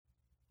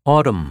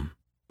Autumn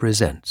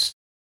presents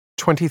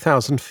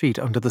 20,000 Feet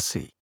Under the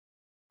Sea,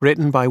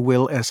 written by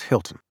Will S.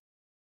 Hylton.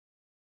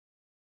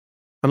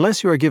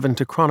 Unless you are given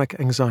to chronic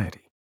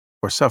anxiety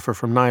or suffer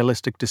from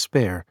nihilistic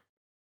despair,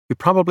 you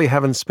probably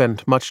haven't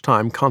spent much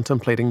time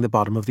contemplating the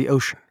bottom of the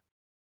ocean.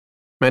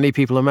 Many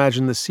people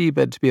imagine the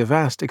seabed to be a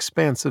vast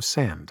expanse of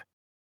sand,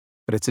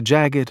 but it's a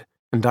jagged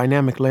and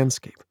dynamic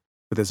landscape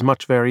with as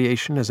much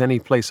variation as any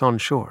place on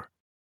shore.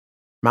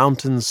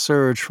 Mountains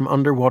surge from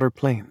underwater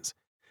plains.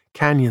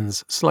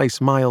 Canyons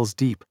slice miles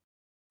deep,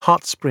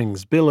 hot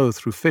springs billow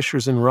through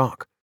fissures in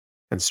rock,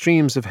 and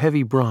streams of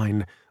heavy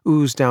brine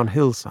ooze down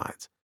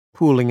hillsides,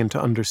 pooling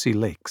into undersea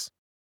lakes.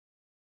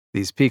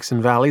 These peaks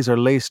and valleys are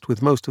laced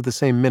with most of the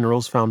same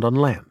minerals found on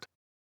land.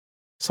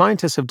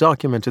 Scientists have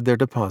documented their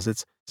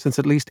deposits since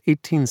at least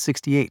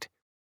 1868,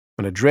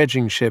 when a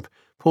dredging ship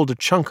pulled a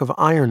chunk of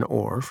iron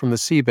ore from the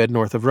seabed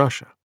north of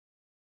Russia.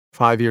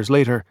 5 years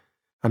later,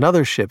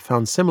 another ship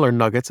found similar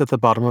nuggets at the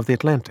bottom of the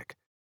Atlantic.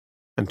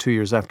 And 2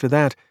 years after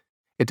that,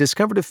 it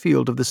discovered a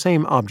field of the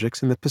same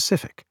objects in the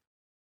Pacific.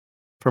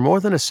 For more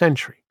than a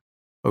century,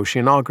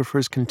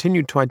 oceanographers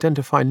continued to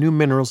identify new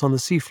minerals on the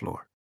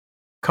seafloor: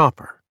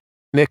 copper,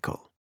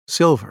 nickel,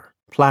 silver,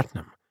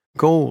 platinum,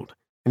 gold,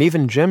 and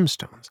even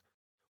gemstones,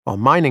 while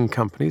mining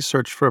companies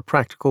searched for a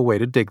practical way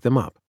to dig them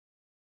up.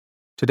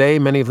 Today,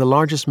 many of the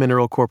largest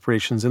mineral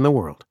corporations in the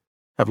world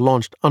have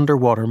launched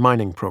underwater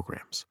mining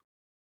programs.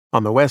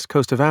 On the west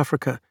coast of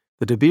Africa,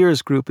 the De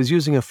Beers Group is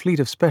using a fleet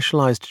of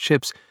specialized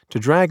ships to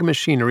drag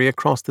machinery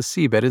across the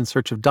seabed in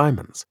search of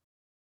diamonds.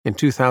 In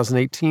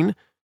 2018,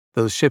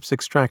 those ships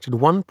extracted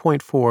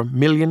 1.4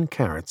 million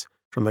carats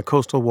from the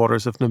coastal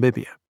waters of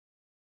Namibia.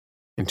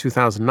 In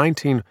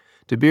 2019,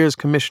 De Beers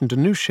commissioned a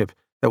new ship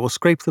that will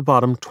scrape the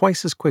bottom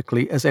twice as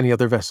quickly as any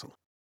other vessel.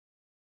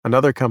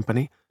 Another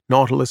company,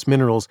 Nautilus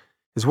Minerals,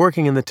 is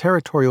working in the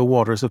territorial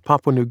waters of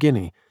Papua New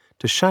Guinea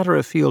to shatter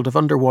a field of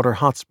underwater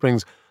hot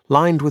springs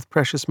lined with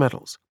precious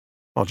metals,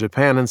 while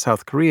Japan and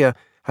South Korea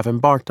have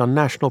embarked on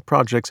national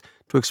projects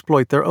to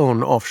exploit their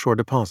own offshore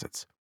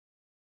deposits.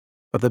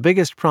 But the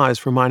biggest prize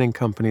for mining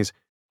companies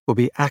will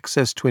be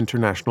access to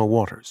international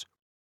waters,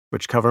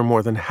 which cover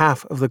more than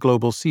half of the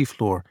global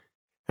seafloor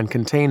and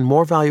contain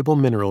more valuable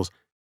minerals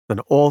than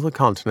all the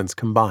continents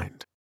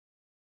combined.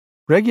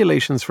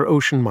 Regulations for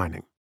ocean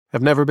mining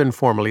have never been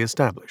formally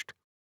established.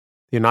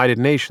 The United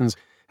Nations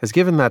has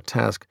given that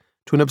task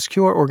to an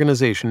obscure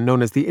organization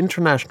known as the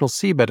International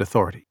Seabed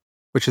Authority,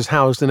 which is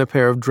housed in a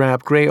pair of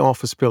drab gray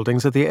office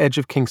buildings at the edge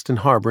of Kingston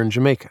Harbor in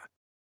Jamaica.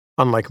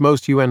 Unlike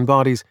most UN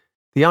bodies,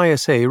 the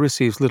ISA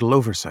receives little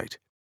oversight.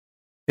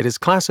 It is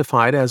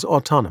classified as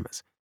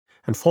autonomous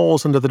and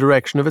falls under the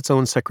direction of its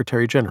own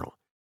Secretary General,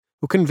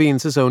 who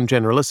convenes his own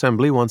General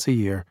Assembly once a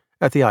year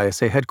at the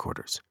ISA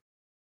headquarters.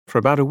 For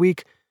about a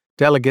week,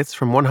 delegates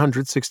from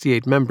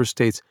 168 member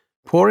states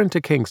pour into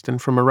Kingston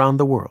from around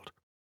the world,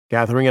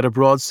 gathering at a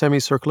broad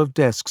semicircle of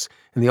desks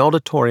in the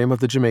auditorium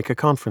of the Jamaica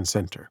Conference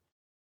Center.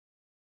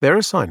 Their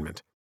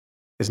assignment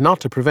is not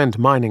to prevent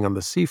mining on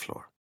the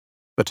seafloor,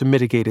 but to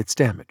mitigate its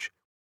damage,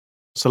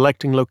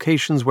 selecting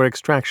locations where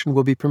extraction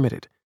will be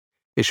permitted,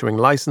 issuing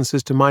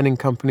licenses to mining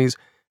companies,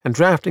 and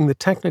drafting the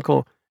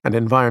technical and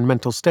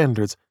environmental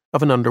standards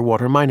of an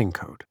underwater mining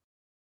code.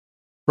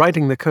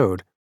 Writing the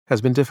code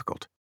has been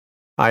difficult.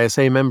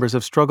 ISA members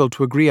have struggled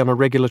to agree on a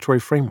regulatory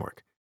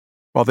framework.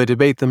 While they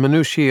debate the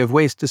minutiae of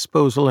waste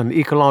disposal and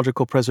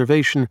ecological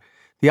preservation,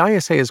 the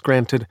ISA has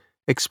granted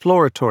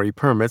exploratory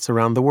permits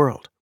around the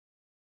world.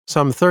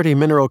 Some 30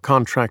 mineral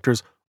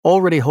contractors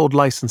already hold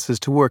licenses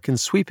to work in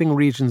sweeping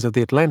regions of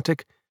the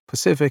Atlantic,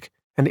 Pacific,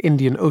 and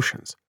Indian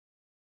Oceans.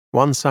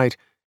 One site,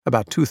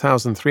 about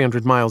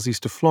 2,300 miles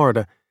east of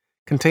Florida,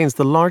 contains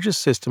the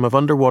largest system of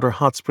underwater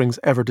hot springs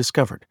ever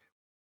discovered,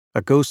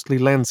 a ghostly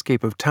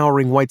landscape of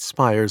towering white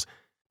spires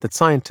that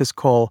scientists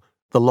call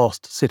the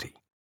Lost City.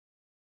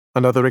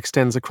 Another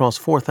extends across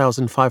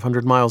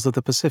 4,500 miles of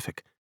the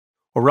Pacific,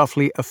 or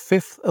roughly a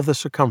fifth of the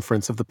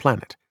circumference of the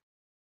planet.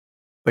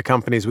 The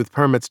companies with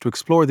permits to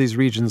explore these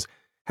regions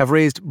have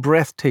raised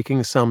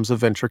breathtaking sums of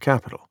venture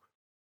capital.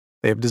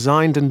 They have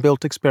designed and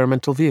built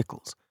experimental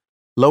vehicles,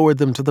 lowered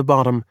them to the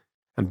bottom,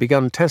 and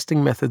begun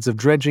testing methods of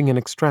dredging and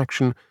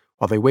extraction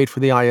while they wait for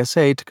the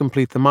ISA to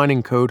complete the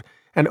mining code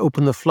and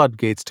open the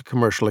floodgates to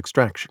commercial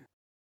extraction.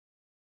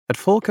 At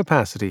full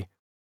capacity,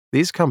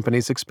 these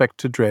companies expect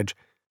to dredge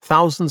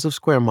thousands of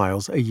square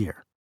miles a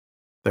year.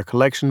 Their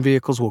collection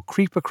vehicles will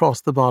creep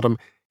across the bottom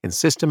in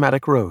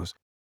systematic rows,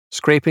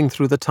 scraping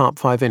through the top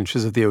 5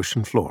 inches of the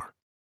ocean floor.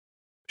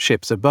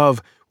 Ships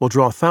above will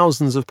draw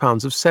thousands of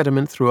pounds of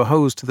sediment through a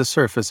hose to the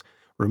surface,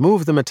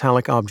 remove the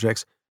metallic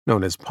objects,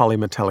 known as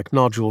polymetallic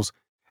nodules,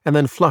 and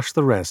then flush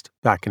the rest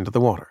back into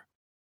the water.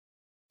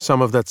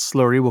 Some of that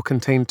slurry will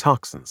contain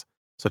toxins,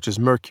 such as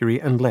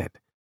mercury and lead,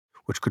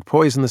 which could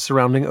poison the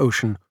surrounding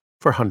ocean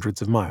for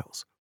hundreds of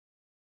miles.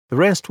 The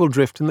rest will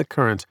drift in the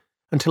current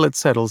until it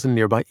settles in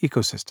nearby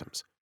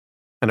ecosystems.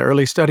 An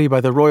early study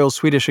by the Royal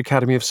Swedish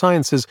Academy of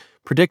Sciences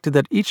predicted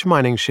that each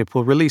mining ship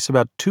will release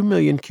about 2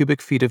 million cubic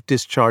feet of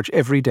discharge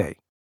every day,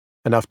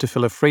 enough to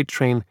fill a freight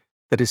train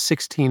that is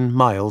 16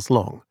 miles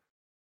long.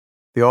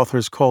 The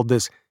authors called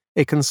this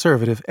a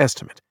conservative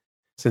estimate,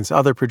 since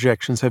other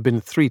projections have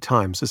been 3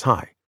 times as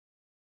high.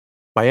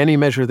 By any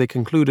measure, they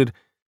concluded,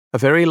 a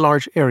very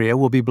large area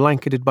will be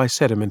blanketed by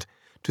sediment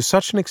to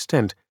such an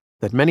extent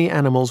that many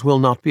animals will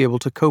not be able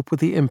to cope with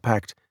the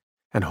impact,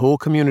 and whole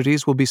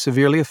communities will be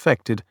severely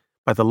affected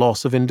by the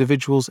loss of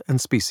individuals and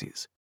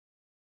species.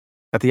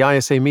 At the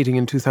ISA meeting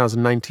in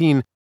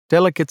 2019,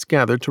 delegates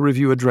gathered to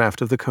review a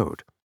draft of the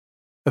code.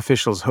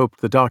 Officials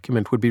hoped the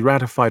document would be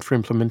ratified for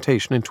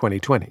implementation in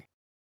 2020.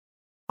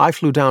 I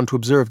flew down to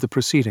observe the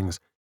proceedings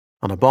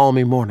on a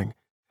balmy morning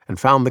and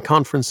found the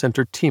conference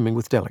center teeming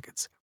with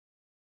delegates.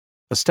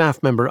 A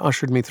staff member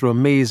ushered me through a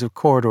maze of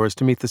corridors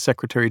to meet the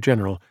Secretary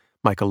General,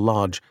 Michael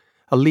Lodge,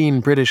 a lean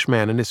British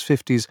man in his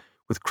 50s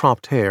with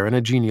cropped hair and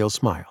a genial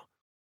smile.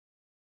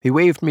 He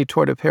waved me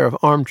toward a pair of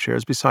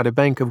armchairs beside a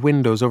bank of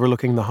windows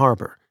overlooking the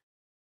harbor,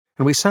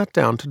 and we sat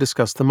down to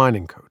discuss the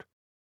mining code,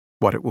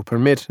 what it will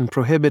permit and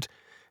prohibit,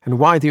 and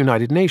why the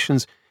United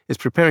Nations is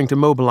preparing to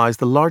mobilize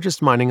the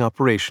largest mining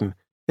operation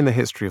in the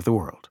history of the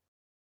world.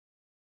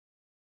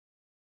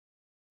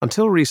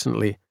 Until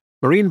recently,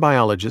 marine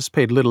biologists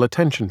paid little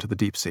attention to the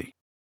deep sea.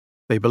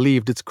 They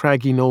believed its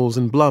craggy knolls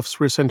and bluffs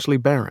were essentially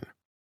barren.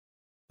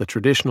 The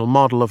traditional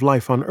model of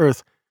life on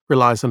Earth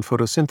relies on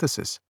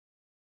photosynthesis.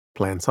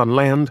 Plants on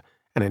land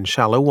and in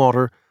shallow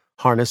water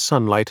harness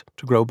sunlight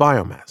to grow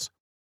biomass,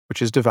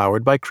 which is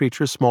devoured by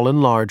creatures small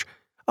and large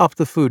up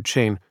the food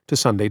chain to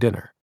Sunday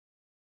dinner.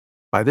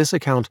 By this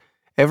account,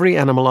 every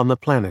animal on the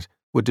planet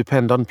would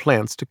depend on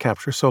plants to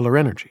capture solar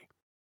energy.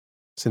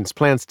 Since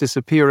plants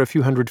disappear a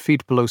few hundred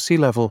feet below sea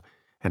level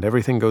and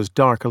everything goes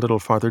dark a little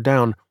farther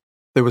down,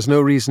 there was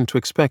no reason to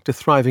expect a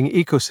thriving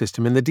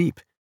ecosystem in the deep.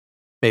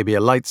 Maybe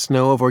a light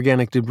snow of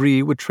organic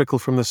debris would trickle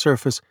from the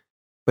surface,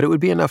 but it would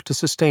be enough to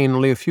sustain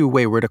only a few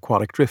wayward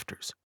aquatic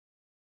drifters.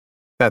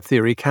 That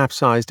theory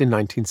capsized in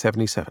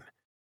 1977,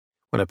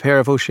 when a pair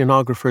of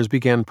oceanographers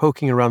began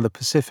poking around the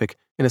Pacific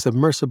in a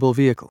submersible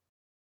vehicle.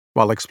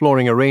 While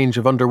exploring a range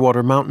of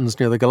underwater mountains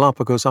near the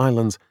Galapagos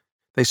Islands,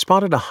 they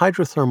spotted a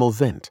hydrothermal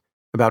vent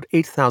about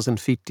 8,000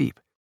 feet deep.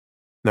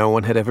 No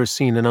one had ever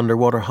seen an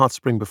underwater hot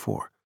spring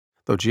before,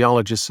 though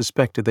geologists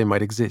suspected they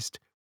might exist.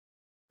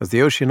 As the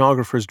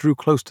oceanographers drew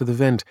close to the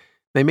vent,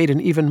 they made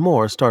an even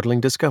more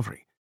startling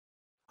discovery.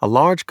 A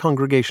large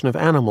congregation of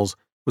animals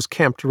was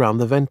camped around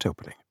the vent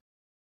opening.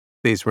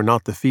 These were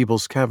not the feeble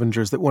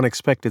scavengers that one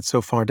expected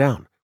so far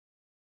down.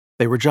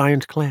 They were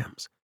giant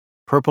clams,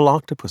 purple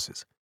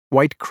octopuses,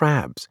 white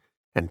crabs,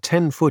 and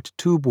 10-foot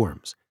tube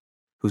worms,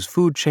 whose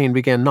food chain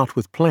began not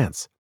with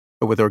plants,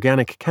 but with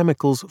organic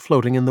chemicals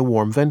floating in the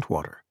warm vent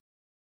water.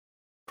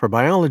 For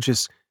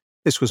biologists,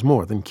 this was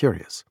more than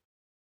curious.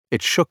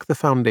 It shook the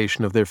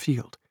foundation of their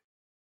field.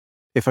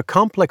 If a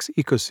complex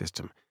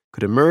ecosystem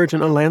could emerge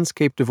in a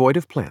landscape devoid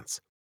of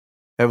plants,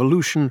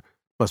 evolution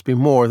must be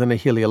more than a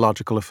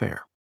teleological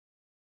affair.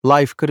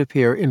 Life could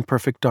appear in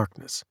perfect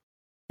darkness,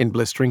 in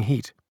blistering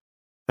heat,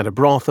 and a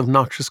broth of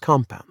noxious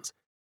compounds,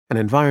 an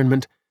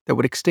environment that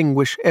would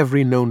extinguish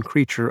every known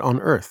creature on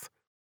Earth.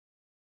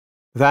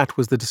 That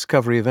was the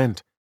discovery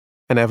event,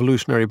 an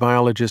evolutionary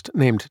biologist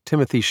named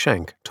Timothy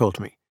Shank told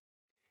me.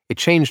 It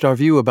changed our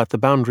view about the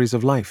boundaries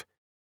of life.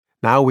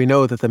 Now we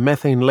know that the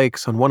methane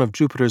lakes on one of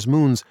Jupiter's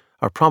moons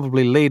are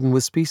probably laden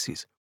with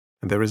species,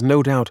 and there is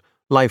no doubt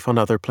life on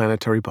other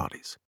planetary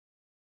bodies.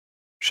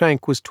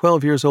 Shank was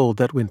 12 years old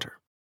that winter,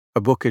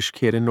 a bookish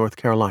kid in North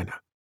Carolina.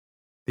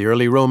 The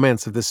early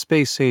romance of the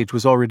space age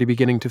was already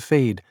beginning to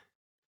fade,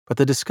 but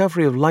the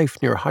discovery of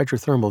life near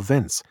hydrothermal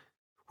vents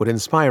would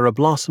inspire a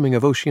blossoming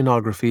of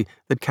oceanography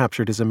that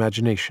captured his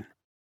imagination.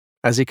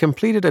 As he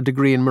completed a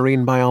degree in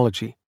marine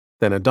biology,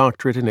 then a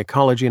doctorate in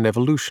ecology and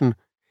evolution,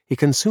 he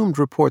consumed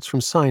reports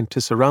from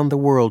scientists around the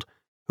world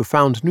who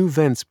found new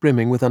vents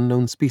brimming with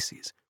unknown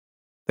species.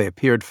 They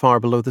appeared far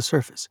below the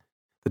surface.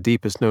 The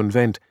deepest known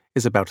vent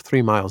is about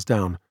 3 miles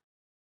down,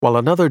 while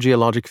another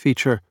geologic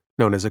feature,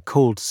 known as a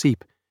cold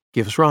seep,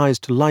 gives rise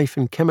to life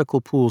in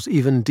chemical pools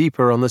even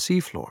deeper on the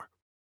seafloor.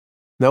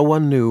 No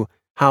one knew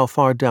how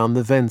far down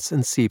the vents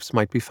and seeps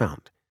might be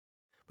found,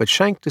 but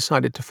Shank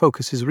decided to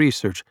focus his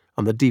research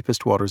on the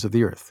deepest waters of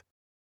the Earth.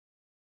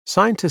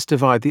 Scientists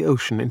divide the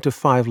ocean into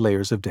 5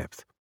 layers of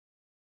depth.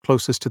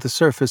 Closest to the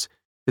surface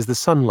is the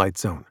sunlight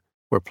zone,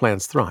 where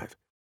plants thrive.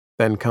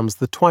 Then comes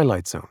the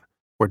twilight zone,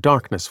 where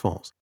darkness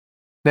falls.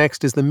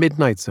 Next is the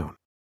midnight zone,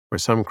 where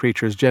some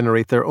creatures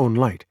generate their own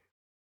light.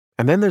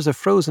 And then there's a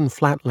frozen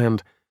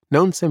flatland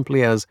known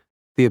simply as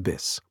the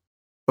abyss.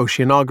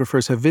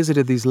 Oceanographers have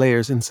visited these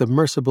layers in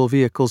submersible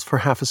vehicles for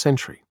half a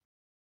century.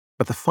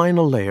 But the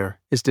final layer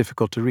is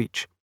difficult to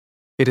reach.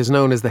 It is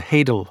known as the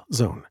Hadal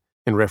zone,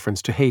 in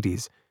reference to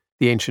Hades,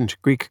 the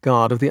ancient Greek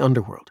god of the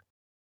underworld,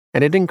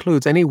 and it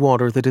includes any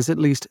water that is at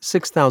least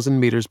 6,000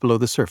 meters below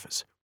the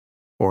surface,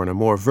 or in a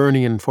more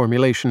Vernian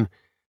formulation,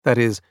 that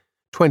is,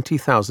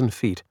 20,000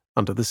 feet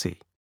under the sea.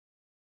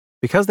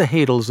 Because the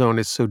Hadal zone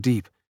is so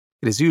deep,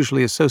 it is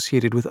usually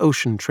associated with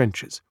ocean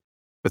trenches,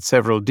 but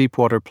several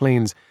deepwater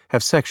plains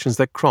have sections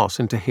that cross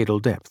into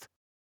Hadal depth.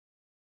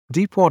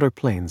 Deepwater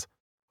plains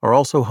are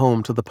also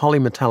home to the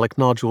polymetallic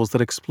nodules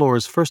that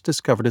explorers first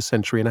discovered a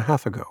century and a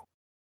half ago.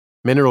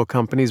 Mineral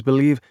companies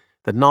believe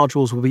that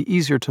nodules will be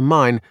easier to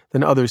mine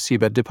than other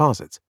seabed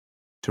deposits.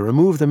 To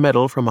remove the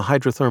metal from a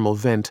hydrothermal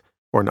vent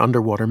or an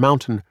underwater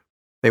mountain,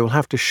 they will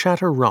have to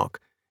shatter rock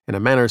in a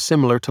manner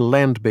similar to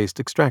land-based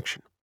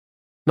extraction.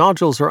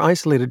 Nodules are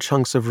isolated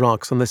chunks of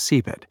rocks on the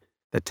seabed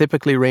that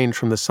typically range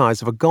from the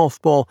size of a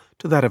golf ball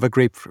to that of a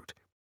grapefruit,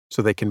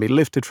 so they can be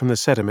lifted from the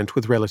sediment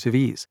with relative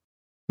ease.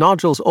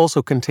 Nodules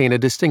also contain a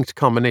distinct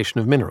combination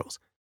of minerals.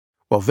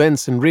 While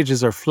vents and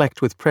ridges are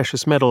flecked with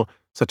precious metal,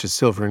 such as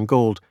silver and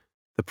gold,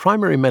 the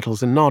primary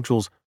metals in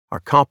nodules are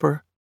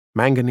copper,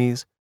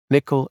 manganese,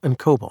 nickel, and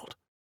cobalt,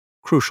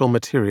 crucial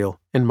material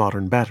in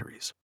modern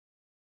batteries.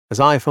 As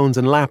iPhones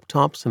and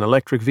laptops and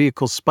electric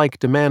vehicles spike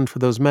demand for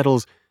those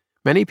metals,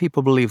 many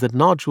people believe that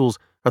nodules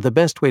are the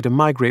best way to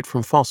migrate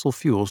from fossil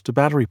fuels to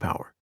battery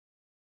power.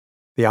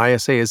 The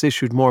ISA has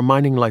issued more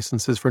mining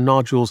licenses for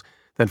nodules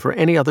than for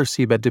any other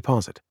seabed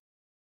deposit.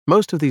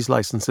 Most of these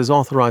licenses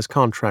authorize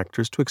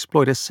contractors to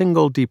exploit a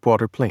single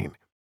deepwater plain.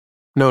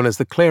 Known as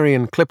the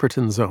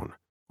Clarion-Clipperton Zone,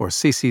 or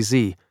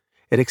CCZ,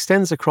 it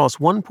extends across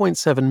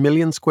 1.7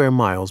 million square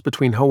miles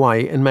between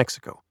Hawaii and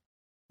Mexico,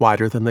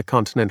 wider than the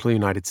continental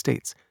United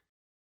States.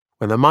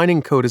 When the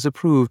mining code is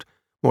approved,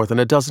 more than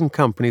a dozen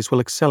companies will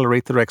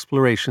accelerate their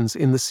explorations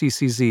in the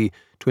CCZ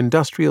to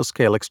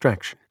industrial-scale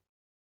extraction.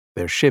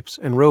 Their ships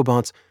and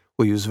robots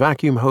will use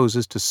vacuum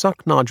hoses to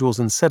suck nodules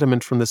and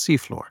sediment from the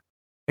seafloor,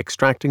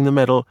 extracting the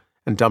metal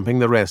and dumping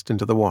the rest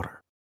into the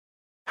water.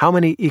 How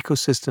many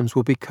ecosystems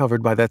will be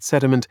covered by that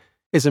sediment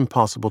is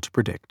impossible to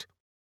predict.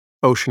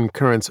 Ocean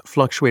currents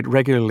fluctuate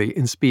regularly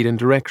in speed and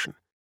direction,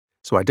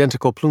 so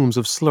identical plumes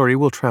of slurry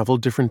will travel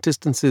different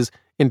distances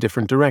in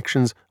different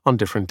directions on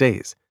different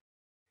days.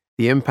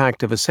 The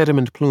impact of a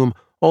sediment plume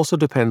also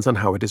depends on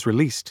how it is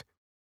released.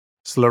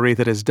 Slurry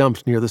that is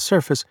dumped near the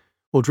surface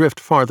will drift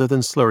farther than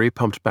slurry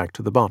pumped back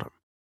to the bottom.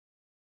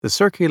 The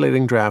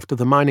circulating draft of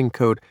the mining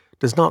code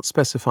does not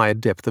specify a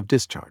depth of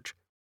discharge.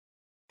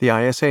 The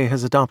ISA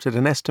has adopted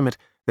an estimate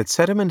that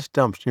sediment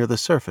dumped near the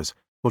surface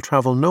will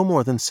travel no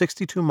more than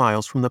 62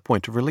 miles from the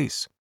point of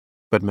release,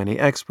 but many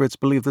experts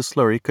believe the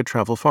slurry could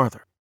travel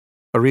farther.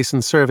 A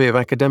recent survey of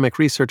academic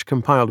research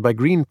compiled by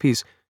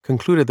Greenpeace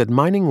concluded that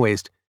mining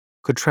waste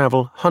could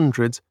travel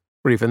hundreds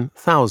or even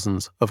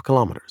thousands of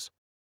kilometers.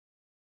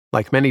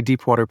 Like many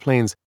deepwater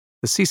plains,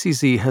 the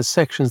CCZ has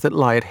sections that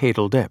lie at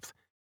hadal depth.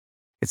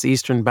 Its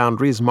eastern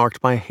boundary is marked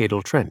by a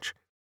hadal trench.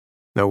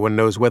 No one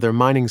knows whether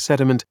mining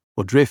sediment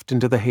will drift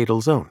into the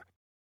hadal zone.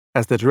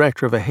 As the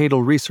director of a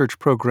hadal research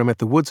program at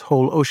the Woods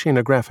Hole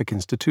Oceanographic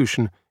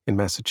Institution in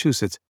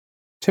Massachusetts,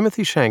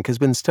 Timothy Shank has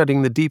been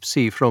studying the deep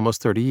sea for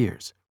almost 30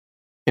 years.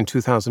 In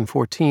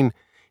 2014,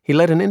 he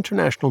led an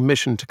international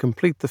mission to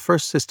complete the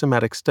first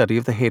systematic study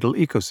of the hadal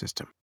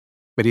ecosystem.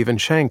 But even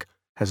Shank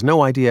has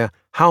no idea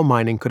how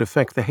mining could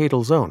affect the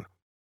hadal zone,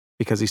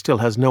 because he still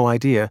has no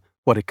idea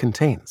what it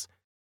contains.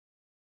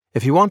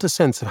 If you want a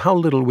sense of how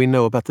little we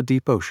know about the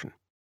deep ocean,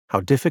 how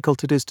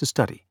difficult it is to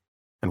study,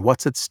 and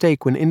what's at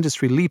stake when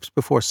industry leaps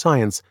before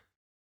science,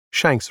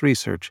 Shank's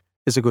research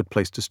is a good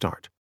place to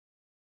start.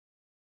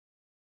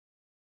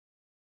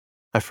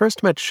 I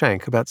first met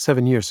Shank about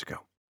 7 years ago,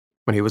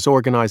 when he was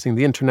organizing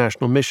the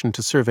international mission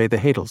to survey the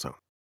hadal zone.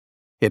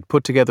 He had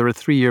put together a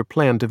 3-year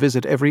plan to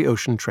visit every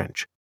ocean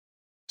trench,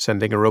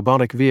 sending a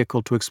robotic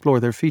vehicle to explore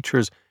their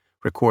features,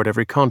 record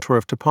every contour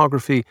of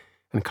topography,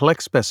 and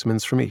collect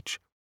specimens from each.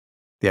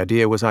 The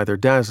idea was either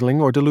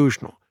dazzling or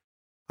delusional.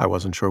 I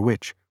wasn't sure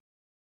which.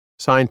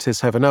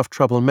 Scientists have enough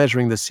trouble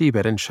measuring the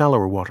seabed in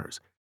shallower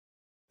waters.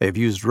 They've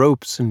used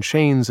ropes and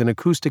chains and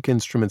acoustic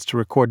instruments to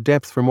record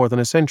depth for more than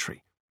a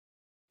century.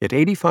 Yet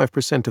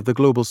 85% of the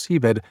global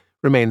seabed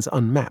remains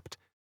unmapped,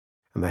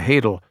 and the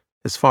hadal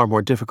is far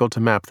more difficult to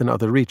map than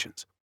other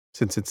regions,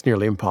 since it's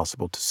nearly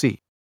impossible to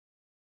see.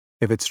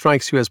 If it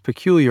strikes you as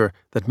peculiar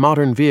that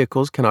modern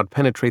vehicles cannot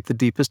penetrate the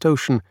deepest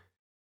ocean,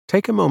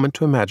 take a moment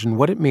to imagine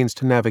what it means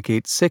to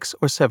navigate 6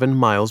 or 7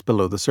 miles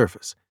below the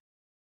surface.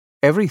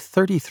 Every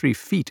 33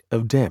 feet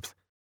of depth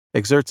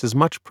exerts as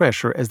much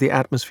pressure as the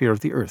atmosphere of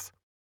the Earth.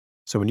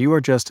 So when you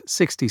are just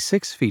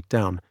 66 feet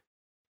down,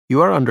 you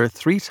are under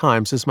 3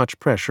 times as much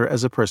pressure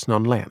as a person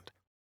on land.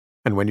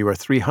 And when you are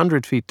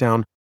 300 feet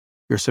down,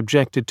 you're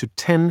subjected to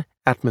 10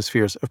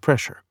 atmospheres of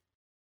pressure.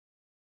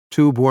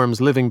 Tube worms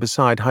living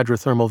beside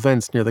hydrothermal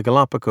vents near the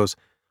Galapagos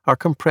are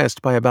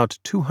compressed by about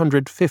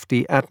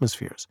 250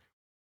 atmospheres,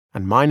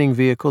 and mining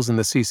vehicles in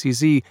the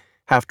CCZ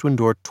have to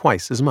endure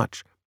twice as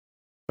much,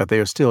 but they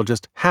are still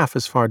just half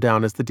as far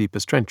down as the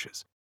deepest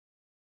trenches.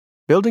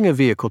 Building a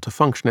vehicle to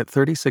function at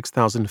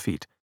 36,000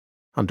 feet,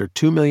 under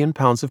 2 million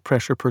pounds of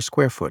pressure per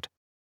square foot,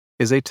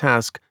 is a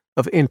task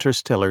of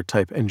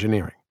interstellar-type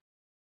engineering.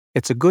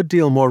 It's a good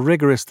deal more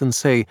rigorous than,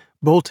 say,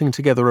 bolting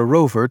together a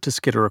rover to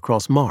skitter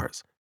across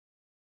Mars.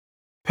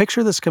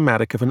 Picture the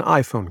schematic of an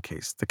iPhone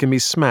case that can be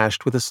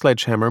smashed with a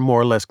sledgehammer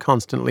more or less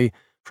constantly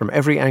from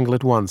every angle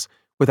at once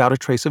without a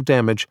trace of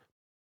damage,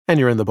 and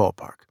you're in the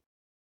ballpark.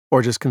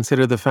 Or just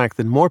consider the fact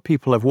that more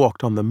people have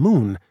walked on the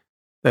moon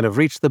then have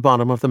reached the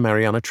bottom of the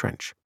Mariana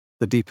Trench,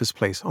 the deepest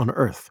place on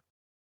Earth.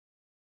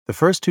 The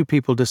first two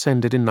people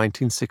descended in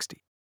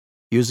 1960,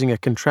 using a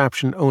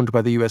contraption owned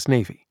by the U.S.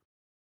 Navy.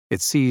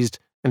 It seized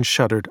and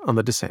shuddered on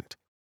the descent.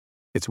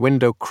 Its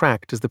window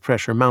cracked as the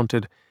pressure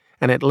mounted,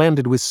 and it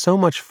landed with so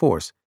much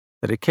force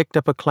that it kicked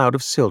up a cloud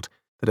of silt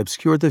that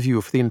obscured the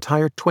view for the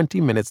entire 20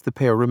 minutes the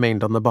pair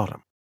remained on the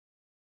bottom.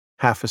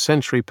 Half a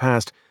century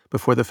passed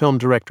before the film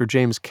director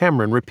James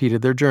Cameron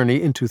repeated their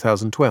journey in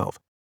 2012.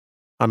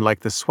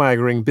 Unlike the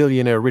swaggering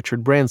billionaire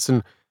Richard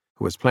Branson,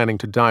 who was planning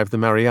to dive the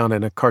Mariana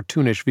in a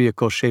cartoonish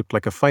vehicle shaped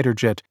like a fighter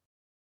jet,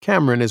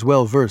 Cameron is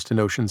well versed in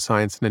ocean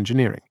science and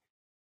engineering.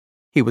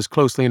 He was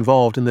closely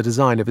involved in the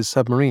design of his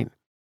submarine,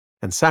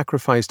 and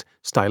sacrificed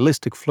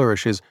stylistic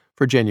flourishes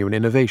for genuine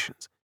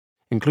innovations,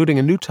 including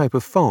a new type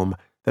of foam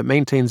that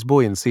maintains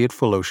buoyancy at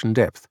full ocean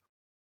depth.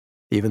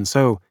 Even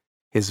so,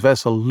 his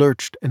vessel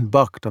lurched and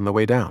bucked on the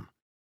way down.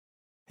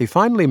 He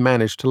finally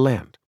managed to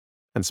land,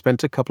 and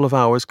spent a couple of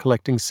hours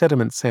collecting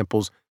sediment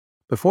samples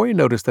before he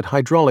noticed that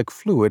hydraulic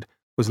fluid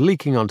was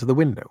leaking onto the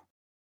window.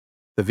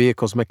 The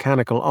vehicle's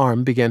mechanical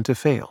arm began to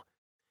fail,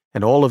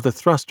 and all of the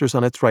thrusters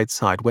on its right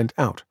side went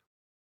out.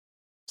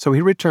 So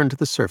he returned to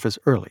the surface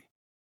early,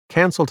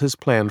 canceled his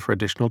plan for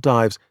additional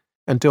dives,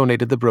 and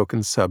donated the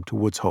broken sub to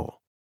Woods Hole.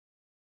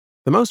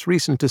 The most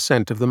recent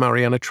descent of the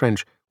Mariana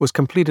Trench was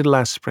completed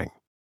last spring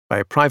by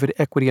a private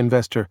equity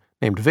investor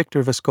named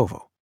Victor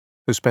Vescovo,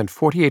 who spent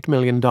 $48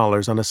 million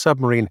on a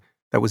submarine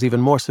that was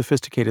even more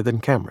sophisticated than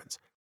Cameron's.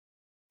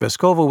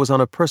 Vescovo was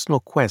on a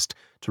personal quest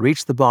to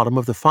reach the bottom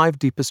of the 5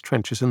 deepest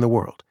trenches in the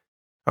world,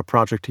 a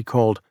project he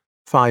called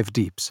 5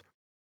 Deeps.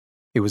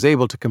 He was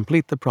able to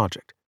complete the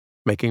project,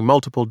 making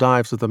multiple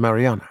dives of the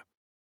Mariana.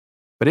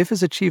 But if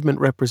his achievement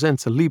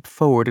represents a leap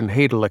forward in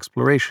hadal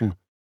exploration,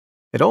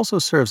 it also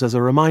serves as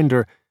a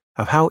reminder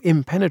of how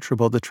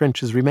impenetrable the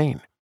trenches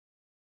remain.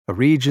 A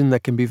region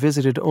that can be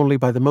visited only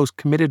by the most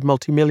committed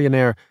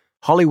multimillionaire,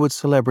 Hollywood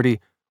celebrity,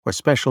 or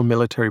special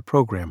military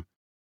program,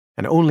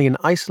 and only in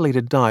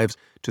isolated dives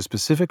to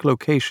specific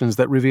locations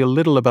that reveal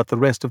little about the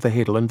rest of the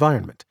hadal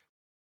environment.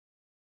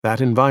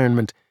 That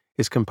environment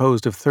is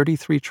composed of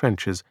 33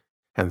 trenches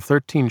and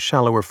 13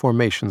 shallower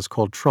formations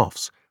called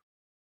troughs.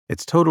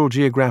 Its total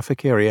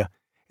geographic area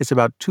is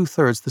about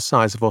 2/3 the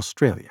size of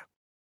Australia.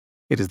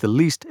 It is the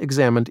least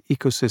examined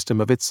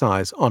ecosystem of its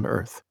size on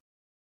Earth.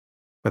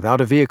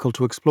 Without a vehicle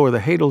to explore the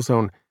hadal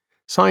zone,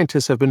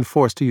 scientists have been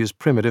forced to use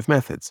primitive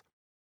methods.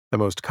 The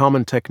most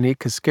common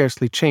technique has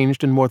scarcely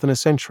changed in more than a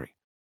century.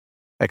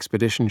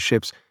 Expedition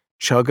ships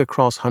chug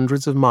across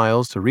hundreds of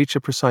miles to reach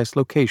a precise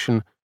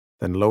location,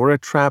 then lower a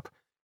trap,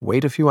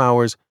 wait a few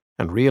hours,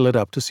 and reel it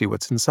up to see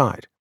what's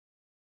inside.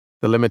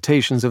 The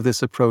limitations of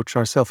this approach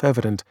are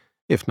self-evident,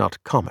 if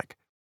not comic.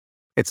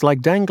 It's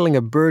like dangling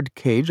a bird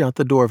cage out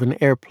the door of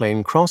an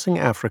airplane crossing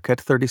Africa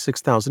at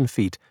 36,000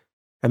 feet,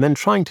 and then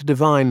trying to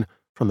divine,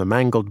 from the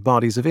mangled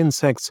bodies of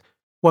insects,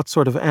 what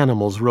sort of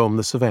animals roam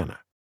the savannah.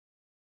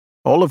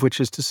 All of which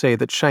is to say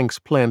that Shank's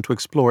plan to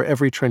explore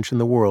every trench in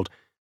the world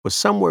was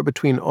somewhere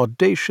between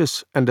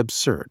audacious and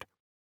absurd.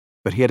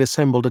 But he had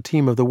assembled a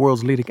team of the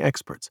world's leading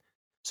experts,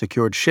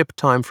 secured ship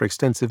time for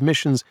extensive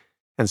missions,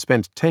 and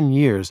spent 10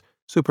 years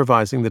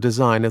supervising the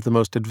design of the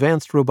most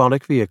advanced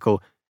robotic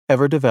vehicle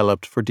ever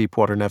developed for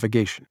deepwater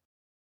navigation.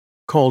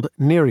 Called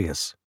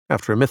Nereus,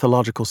 after a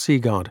mythological sea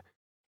god,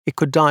 it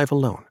could dive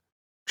alone,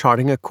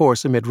 charting a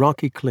course amid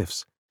rocky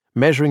cliffs,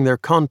 measuring their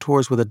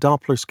contours with a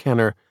Doppler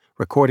scanner,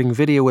 recording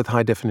video with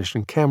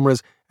high-definition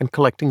cameras, and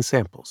collecting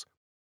samples.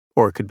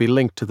 Or it could be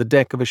linked to the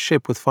deck of a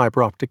ship with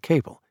fiber optic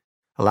cable,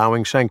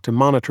 allowing Shank to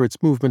monitor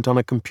its movement on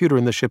a computer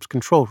in the ship's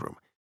control room,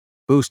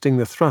 boosting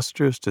the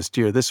thrusters to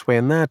steer this way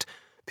and that,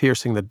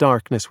 piercing the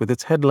darkness with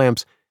its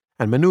headlamps,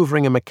 and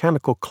maneuvering a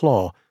mechanical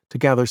claw to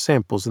gather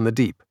samples in the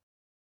deep.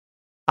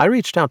 I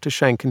reached out to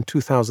Shank in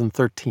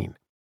 2013,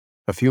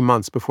 a few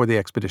months before the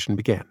expedition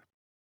began.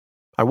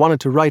 I wanted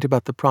to write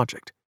about the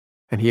project,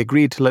 and he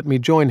agreed to let me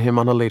join him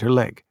on a later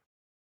leg.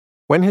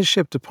 When his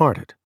ship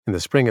departed, in the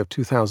spring of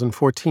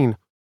 2014,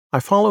 I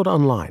followed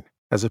online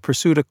as it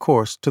pursued a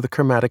course to the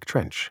Kermadec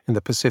Trench in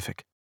the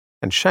Pacific,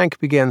 and Shank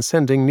began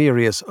sending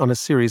Nereus on a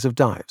series of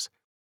dives.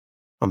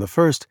 On the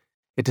first,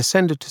 it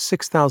descended to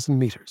 6,000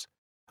 meters,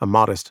 a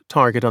modest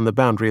target on the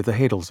boundary of the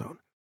hadal zone.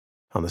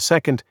 On the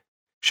second,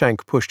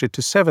 Shank pushed it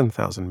to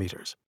 7,000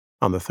 meters,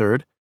 on the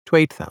third, to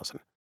 8,000,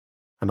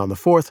 and on the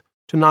fourth,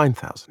 to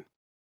 9,000.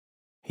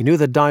 He knew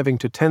that diving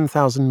to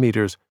 10,000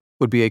 meters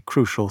would be a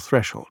crucial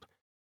threshold.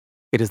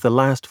 It is the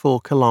last full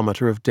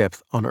kilometer of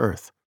depth on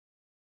Earth.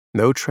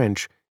 No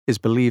trench is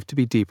believed to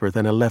be deeper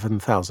than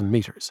 11,000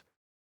 meters.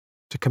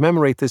 To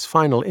commemorate this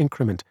final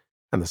increment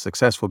and the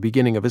successful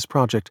beginning of his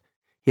project,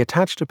 he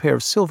attached a pair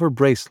of silver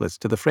bracelets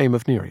to the frame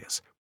of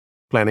Nereus,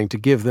 planning to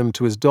give them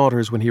to his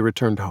daughters when he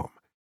returned home.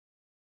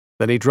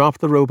 Then he dropped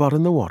the robot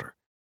in the water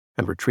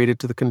and retreated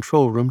to the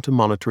control room to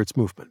monitor its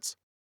movements.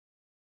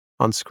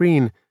 On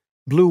screen,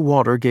 blue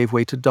water gave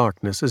way to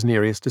darkness as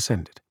Nereus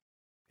descended,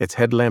 its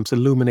headlamps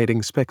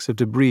illuminating specks of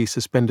debris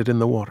suspended in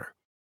the water.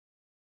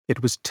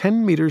 It was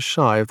 10 meters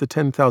shy of the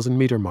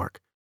 10,000-meter mark,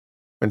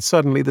 when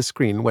suddenly the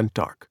screen went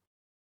dark.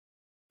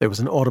 There was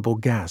an audible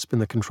gasp in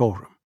the control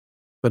room,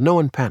 but no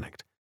one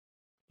panicked.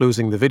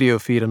 Losing the video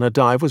feed on a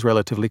dive was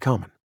relatively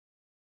common.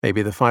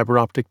 Maybe the fiber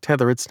optic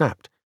tether had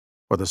snapped,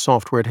 or the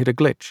software had hit a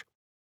glitch.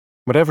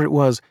 Whatever it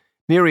was,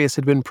 Nereus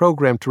had been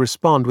programmed to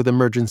respond with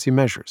emergency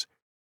measures.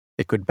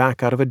 It could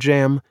back out of a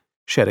jam,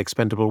 shed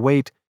expendable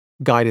weight,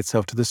 guide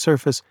itself to the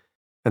surface,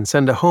 and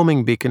send a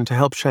homing beacon to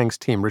help Shank's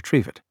team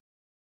retrieve it.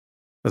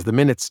 As the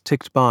minutes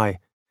ticked by,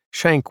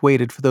 Shank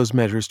waited for those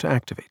measures to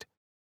activate,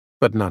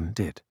 but none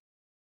did.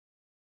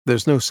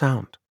 "There's no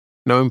sound,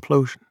 no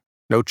implosion,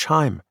 no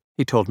chime,"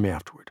 he told me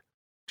afterward.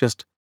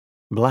 "Just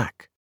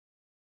black."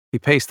 He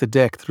paced the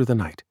deck through the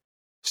night,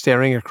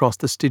 staring across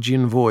the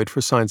Stygian void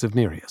for signs of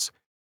Nereus.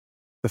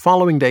 The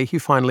following day he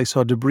finally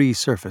saw debris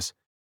surface,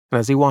 and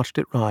as he watched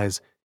it rise,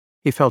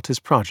 he felt his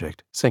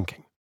project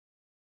sinking.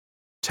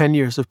 10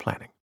 years of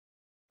planning,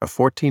 a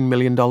 $14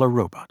 million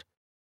robot,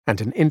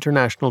 and an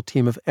international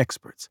team of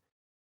experts.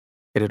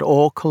 It had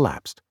all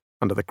collapsed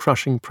under the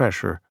crushing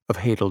pressure of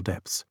Hadal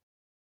depths.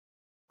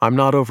 "I'm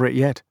not over it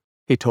yet,"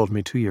 he told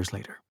me 2 years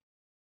later.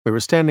 We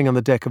were standing on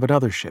the deck of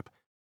another ship,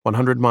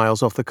 100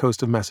 miles off the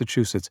coast of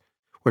Massachusetts,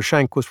 where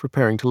Shank was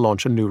preparing to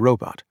launch a new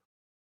robot.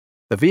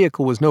 The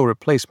vehicle was no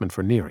replacement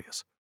for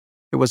Nereus.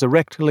 It was a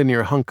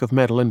rectilinear hunk of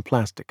metal and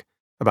plastic,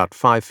 about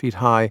 5 feet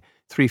high,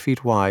 3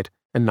 feet wide,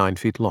 and 9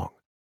 feet long.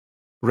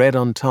 Red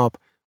on top,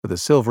 with a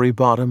silvery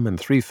bottom and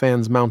 3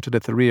 fans mounted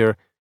at the rear,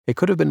 it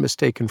could have been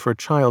mistaken for a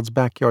child's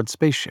backyard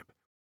spaceship.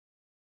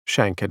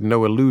 Shank had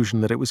no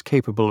illusion that it was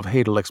capable of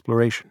Hadal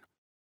exploration.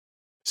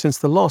 Since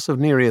the loss of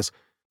Nereus,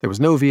 there was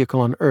no vehicle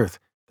on Earth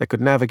that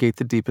could navigate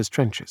the deepest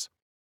trenches.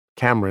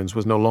 Cameron's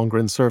was no longer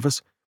in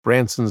service,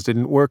 Branson's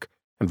didn't work,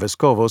 and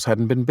Vescovo's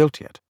hadn't been built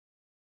yet.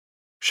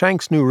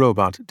 Shank's new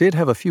robot did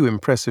have a few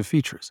impressive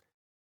features.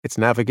 Its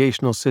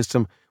navigational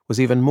system was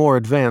even more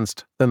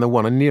advanced than the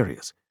one on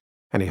Nereus,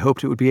 and he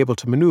hoped it would be able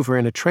to maneuver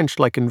in a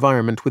trench-like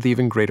environment with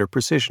even greater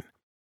precision.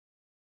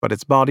 But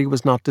its body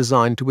was not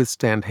designed to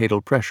withstand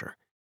Hadal pressure.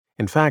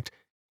 In fact,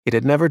 it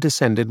had never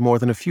descended more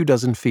than a few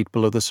dozen feet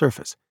below the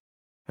surface,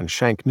 and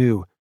Shank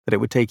knew that it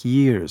would take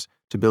years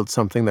to build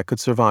something that could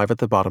survive at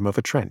the bottom of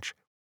a trench.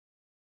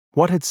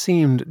 What had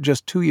seemed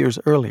just 2 years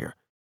earlier,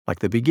 like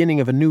the beginning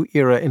of a new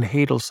era in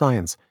Hadal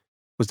science,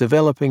 was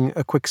developing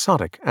a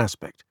quixotic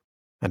aspect,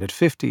 and at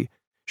 50,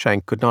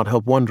 Shank could not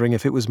help wondering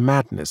if it was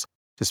madness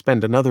to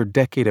spend another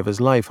decade of his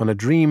life on a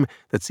dream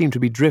that seemed to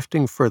be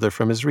drifting further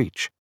from his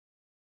reach.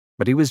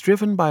 But he was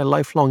driven by a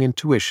lifelong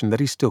intuition that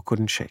he still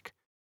couldn't shake.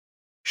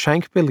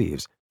 Shank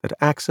believes that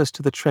access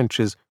to the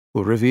trenches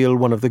will reveal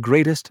one of the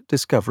greatest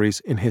discoveries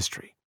in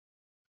history.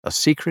 A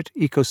secret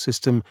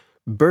ecosystem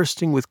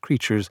bursting with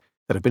creatures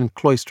that have been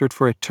cloistered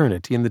for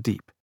eternity in the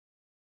deep.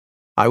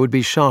 "I would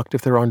be shocked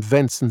if there aren't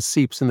vents and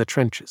seeps in the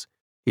trenches,"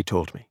 he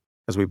told me,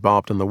 as we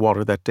bobbed on the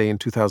water that day in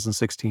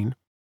 2016.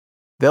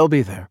 "They'll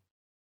be there,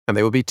 and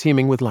they will be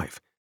teeming with life.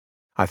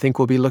 I think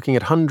we'll be looking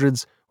at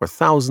hundreds or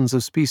thousands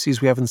of species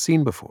we haven't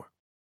seen before,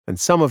 and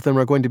some of them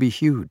are going to be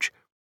huge."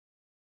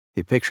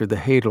 He pictured the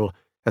Hadal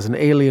as an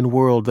alien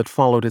world that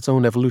followed its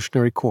own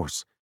evolutionary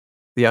course,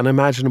 the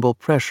unimaginable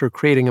pressure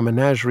creating a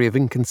menagerie of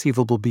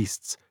inconceivable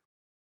beasts.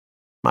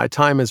 "My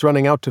time is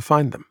running out to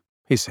find them,"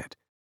 he said.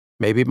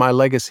 "Maybe my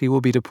legacy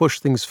will be to push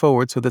things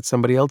forward so that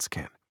somebody else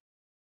can.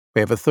 We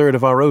have a third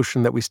of our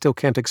ocean that we still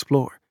can't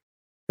explore.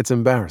 It's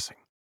embarrassing.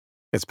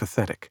 It's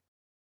pathetic."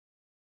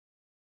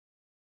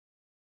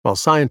 While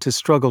scientists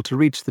struggle to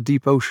reach the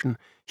deep ocean,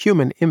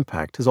 human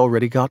impact has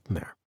already gotten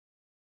there.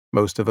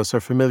 Most of us are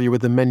familiar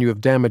with the menu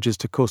of damages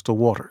to coastal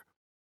water: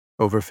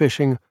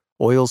 overfishing,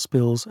 oil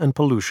spills, and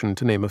pollution,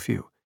 to name a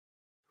few.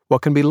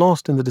 What can be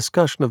lost in the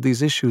discussion of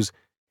these issues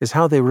is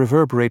how they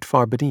reverberate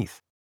far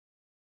beneath.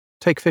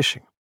 Take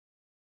fishing.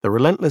 The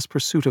relentless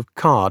pursuit of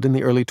cod in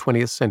the early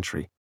 20th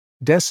century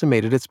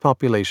decimated its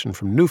population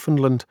from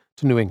Newfoundland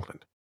to New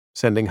England,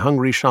 sending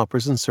hungry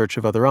shoppers in search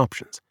of other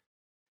options.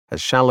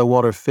 As shallow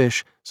water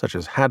fish such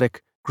as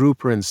haddock,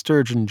 grouper, and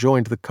sturgeon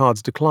joined the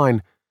cod's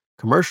decline,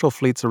 commercial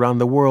fleets around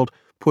the world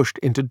pushed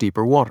into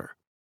deeper water.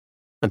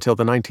 Until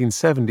the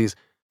 1970s,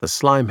 the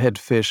slimehead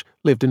fish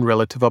lived in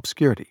relative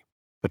obscurity,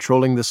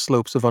 patrolling the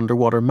slopes of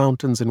underwater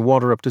mountains in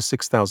water up to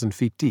 6,000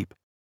 feet deep.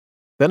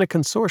 Then a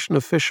consortium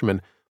of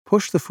fishermen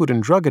pushed the Food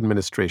and Drug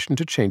Administration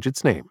to change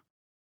its name,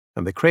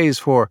 and the craze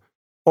for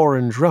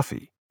orange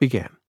roughy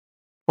began,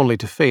 only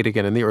to fade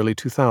again in the early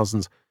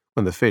 2000s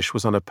when the fish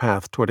was on a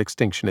path toward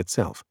extinction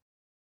itself.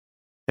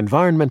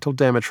 Environmental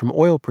damage from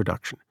oil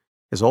production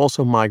is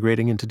also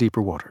migrating into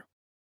deeper water.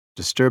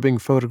 Disturbing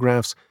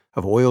photographs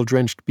of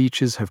oil-drenched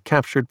beaches have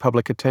captured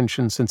public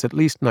attention since at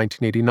least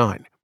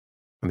 1989,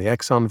 when the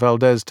Exxon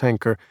Valdez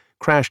tanker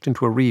crashed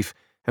into a reef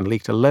and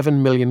leaked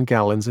 11 million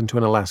gallons into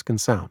an Alaskan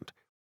sound.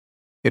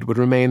 It would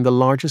remain the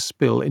largest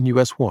spill in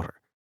U.S.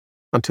 water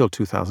until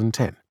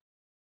 2010,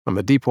 when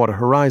the Deepwater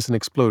Horizon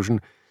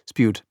explosion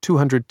spewed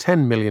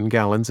 210 million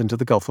gallons into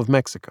the Gulf of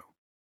Mexico.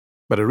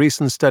 But a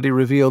recent study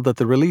revealed that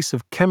the release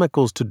of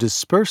chemicals to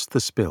disperse the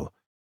spill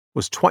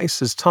was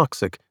twice as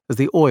toxic as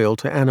the oil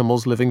to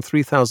animals living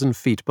 3,000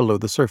 feet below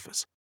the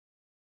surface.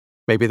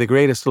 Maybe the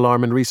greatest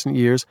alarm in recent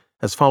years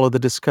has followed the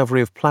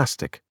discovery of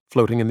plastic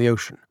floating in the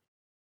ocean.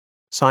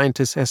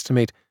 Scientists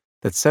estimate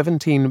that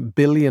 17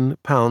 billion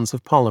pounds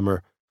of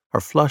polymer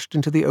are flushed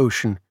into the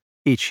ocean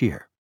each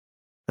year,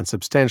 and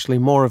substantially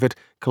more of it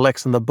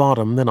collects on the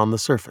bottom than on the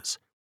surface.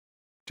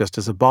 Just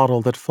as a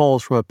bottle that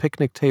falls from a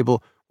picnic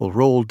table will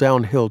roll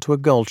downhill to a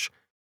gulch,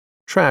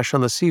 trash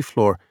on the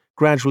seafloor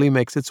gradually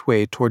makes its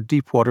way toward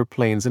deep-water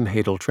plains and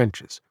Hadal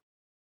trenches.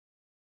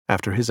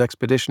 After his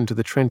expedition to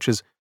the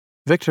trenches,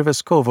 Victor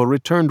Vescovo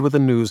returned with the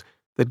news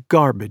that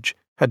garbage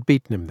had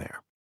beaten him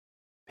there.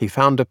 He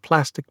found a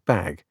plastic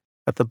bag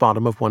at the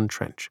bottom of one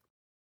trench,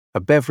 a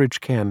beverage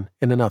can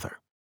in another,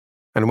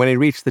 and when he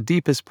reached the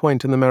deepest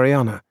point in the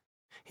Mariana,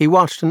 he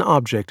watched an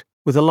object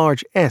with a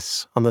large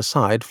S on the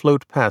side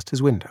float past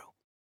his window.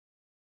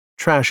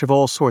 Trash of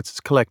all sorts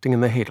is collecting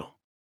in the Hadal: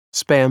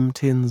 Spam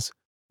tins,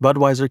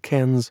 Budweiser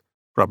cans,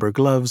 rubber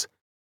gloves,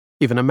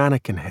 even a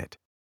mannequin head.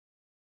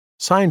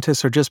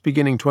 Scientists are just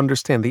beginning to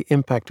understand the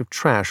impact of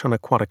trash on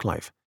aquatic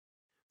life.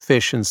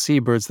 Fish and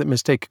seabirds that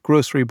mistake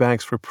grocery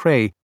bags for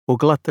prey will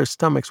glut their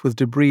stomachs with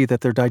debris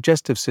that their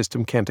digestive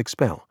system can't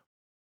expel.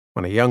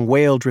 When a young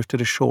whale drifted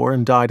ashore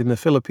and died in the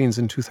Philippines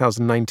in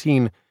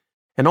 2019,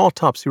 an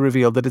autopsy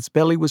revealed that its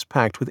belly was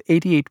packed with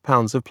 88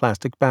 pounds of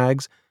plastic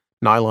bags,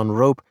 nylon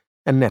rope,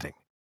 and netting.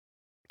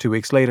 2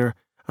 weeks later,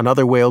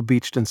 another whale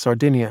beached in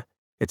Sardinia,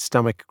 its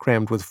stomach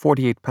crammed with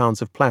 48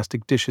 pounds of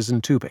plastic dishes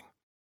and tubing.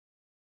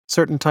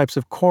 Certain types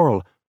of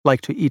coral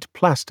like to eat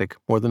plastic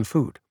more than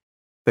food.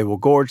 They will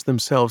gorge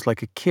themselves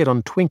like a kid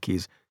on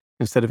Twinkies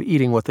instead of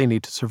eating what they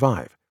need to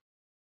survive.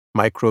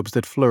 Microbes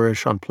that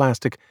flourish on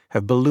plastic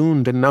have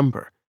ballooned in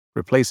number,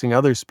 replacing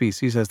other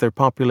species as their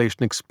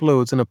population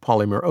explodes in a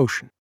polymer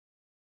ocean.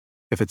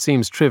 If it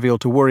seems trivial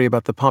to worry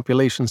about the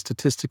population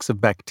statistics of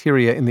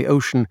bacteria in the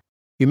ocean,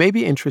 you may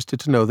be interested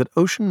to know that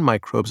ocean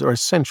microbes are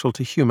essential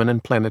to human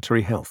and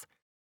planetary health.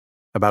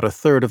 About a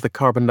third of the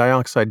carbon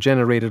dioxide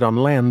generated on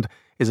land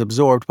is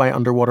absorbed by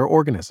underwater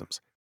organisms,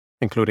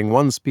 including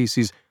one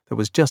species that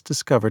was just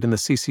discovered in the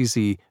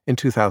CCZ in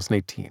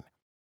 2018.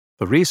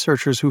 The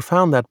researchers who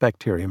found that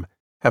bacterium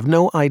have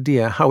no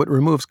idea how it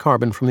removes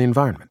carbon from the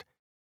environment,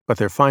 but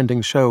their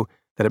findings show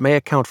that it may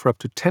account for up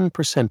to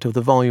 10% of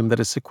the volume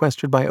that is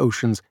sequestered by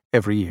oceans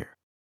every year.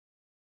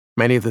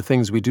 Many of the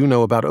things we do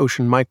know about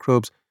ocean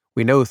microbes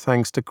we know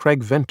thanks to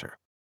Craig Venter,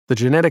 the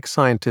genetic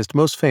scientist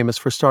most famous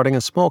for starting a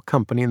small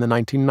company in the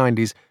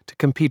 1990s to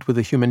compete with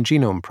the Human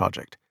Genome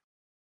Project.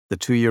 The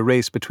 2-year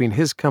race between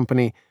his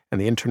company and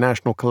the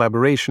international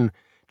collaboration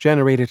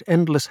generated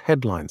endless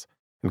headlines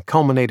and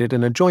culminated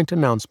in a joint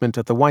announcement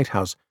at the White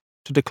House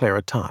to declare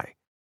a tie.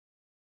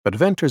 But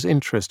Venter's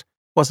interest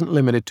wasn't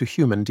limited to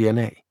human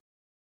DNA.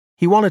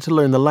 He wanted to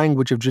learn the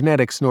language of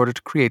genetics in order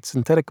to create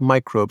synthetic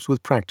microbes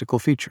with practical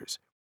features.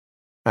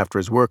 After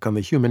his work on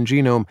the human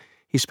genome,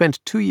 he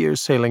spent 2 years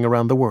sailing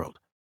around the world,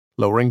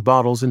 lowering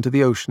bottles into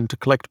the ocean to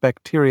collect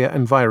bacteria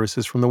and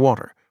viruses from the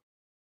water.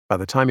 By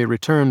the time he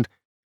returned,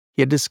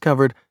 he had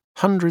discovered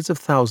hundreds of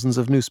thousands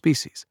of new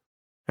species,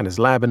 and his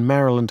lab in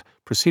Maryland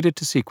proceeded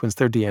to sequence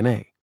their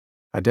DNA,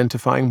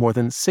 identifying more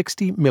than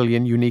 60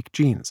 million unique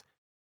genes,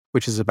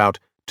 which is about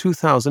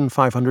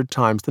 2,500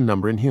 times the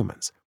number in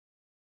humans.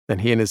 Then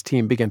he and his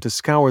team began to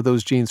scour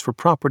those genes for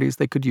properties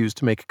they could use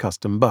to make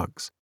custom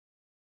bugs.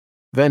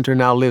 Venter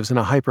now lives in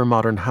a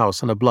hyper-modern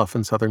house on a bluff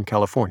in Southern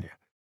California.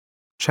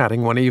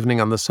 Chatting one evening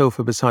on the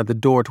sofa beside the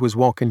door to his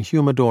walk-in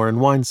humidor and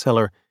wine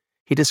cellar,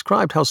 he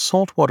described how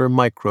saltwater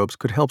microbes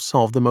could help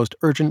solve the most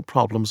urgent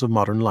problems of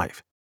modern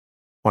life.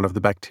 One of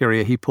the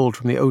bacteria he pulled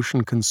from the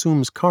ocean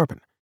consumes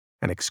carbon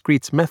and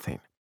excretes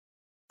methane.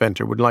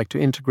 Venter would like to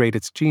integrate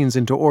its genes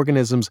into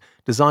organisms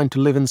designed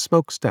to live in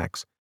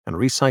smokestacks and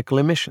recycle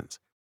emissions.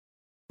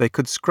 They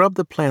could scrub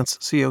the plant's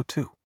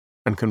CO2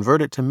 and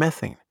convert it to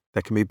methane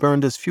that can be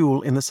burned as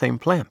fuel in the same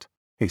plant,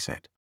 he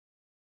said.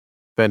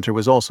 Venter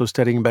was also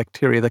studying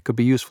bacteria that could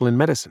be useful in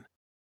medicine.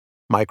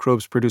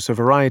 Microbes produce a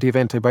variety of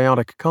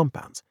antibiotic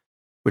compounds,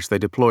 which they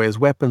deploy as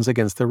weapons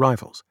against their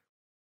rivals.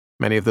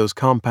 Many of those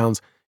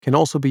compounds can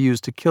also be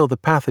used to kill the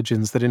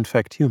pathogens that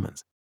infect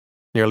humans.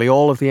 Nearly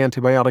all of the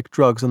antibiotic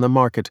drugs on the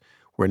market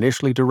were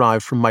initially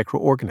derived from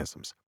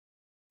microorganisms,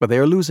 but they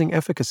are losing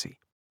efficacy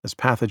as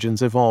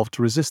pathogens evolve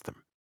to resist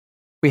them.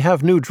 We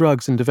have new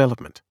drugs in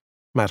development,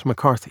 Matt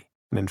McCarthy,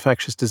 an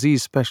infectious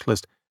disease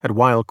specialist at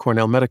Weill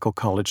Cornell Medical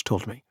College,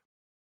 told me.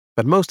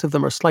 But most of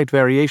them are slight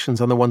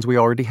variations on the ones we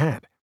already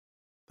had.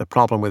 The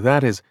problem with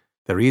that is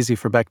they're easy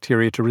for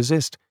bacteria to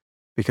resist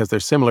because they're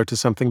similar to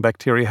something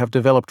bacteria have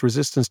developed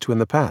resistance to in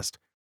the past.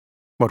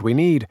 What we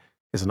need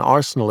is an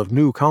arsenal of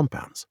new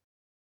compounds.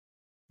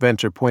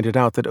 Venter pointed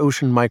out that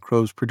ocean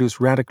microbes produce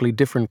radically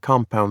different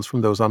compounds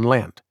from those on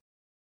land.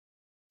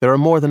 There are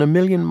more than 1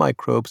 million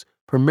microbes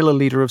per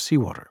milliliter of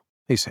seawater,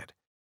 he said,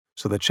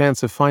 so the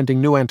chance of finding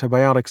new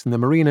antibiotics in the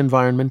marine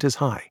environment is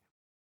high.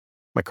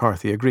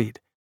 McCarthy agreed.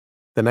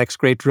 The next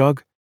great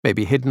drug may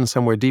be hidden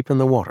somewhere deep in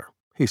the water,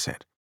 he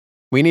said.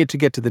 We need to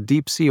get to the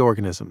deep-sea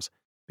organisms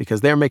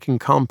because they're making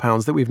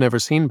compounds that we've never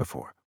seen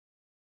before.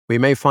 We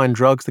may find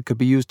drugs that could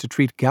be used to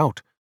treat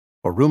gout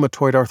or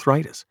rheumatoid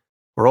arthritis,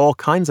 or all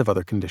kinds of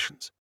other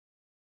conditions.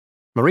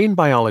 Marine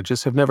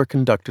biologists have never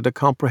conducted a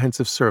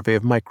comprehensive survey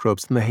of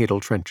microbes in the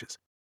Hadal trenches.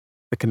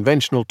 The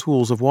conventional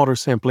tools of water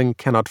sampling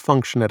cannot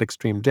function at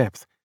extreme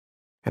depth,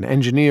 and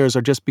engineers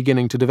are just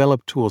beginning to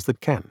develop tools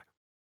that can.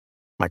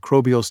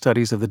 Microbial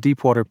studies of the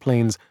deepwater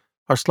plains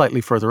are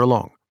slightly further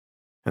along,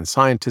 and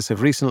scientists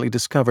have recently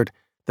discovered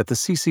that the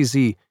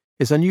CCZ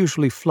is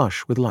unusually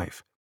flush with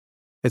life.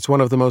 It's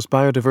one of the most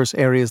biodiverse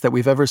areas that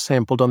we've ever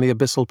sampled on the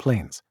abyssal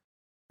plains,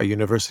 a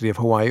University of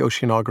Hawaii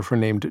oceanographer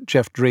named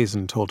Jeff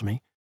Drazen told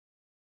me.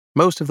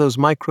 Most of those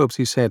microbes,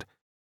 he said,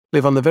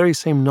 live on the very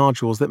same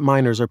nodules that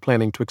miners are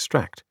planning to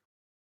extract.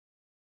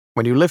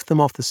 When you lift them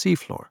off the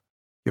seafloor,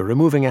 you're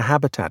removing a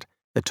habitat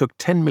that took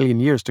 10 million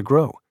years to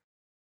grow.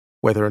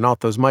 Whether or not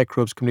those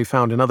microbes can be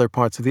found in other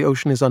parts of the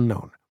ocean is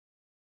unknown.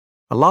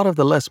 A lot of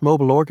the less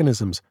mobile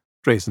organisms,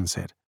 Drazen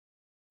said,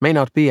 may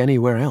not be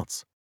anywhere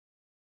else.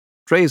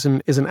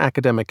 Drazen is an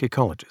academic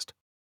ecologist.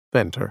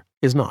 Venter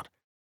is not.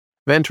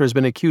 Venter has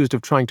been accused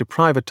of trying to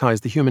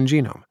privatize the human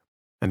genome,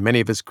 and many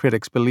of his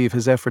critics believe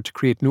his effort to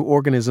create new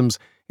organisms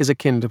is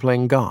akin to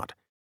playing God.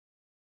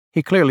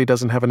 He clearly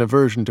doesn't have an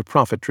aversion to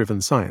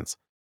profit-driven science,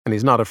 and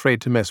he's not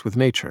afraid to mess with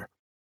nature.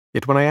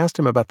 Yet when I asked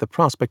him about the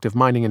prospect of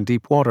mining in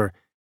deep water,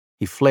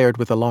 he flared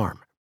with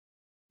alarm.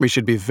 "We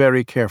should be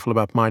very careful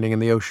about mining in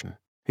the ocean,"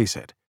 he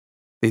said.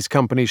 "These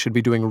companies should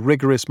be doing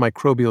rigorous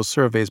microbial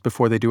surveys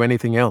before they do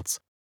anything else.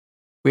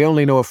 We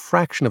only know a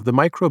fraction of the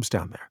microbes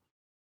down there,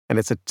 and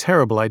it's a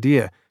terrible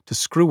idea to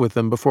screw with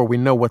them before we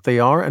know what they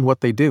are and what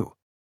they do."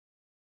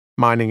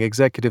 Mining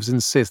executives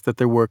insist that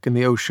their work in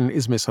the ocean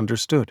is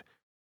misunderstood.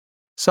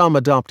 Some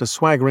adopt a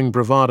swaggering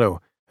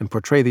bravado and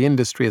portray the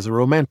industry as a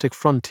romantic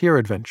frontier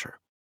adventure.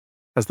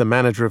 As the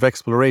manager of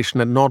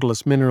exploration at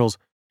Nautilus Minerals,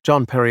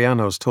 John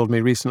Perianos, told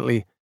me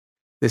recently,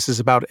 "This is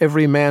about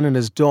every man and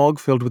his dog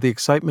filled with the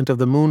excitement of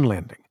the moon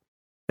landing.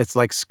 It's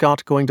like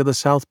Scott going to the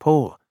South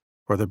Pole,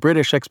 or the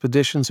British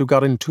expeditions who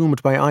got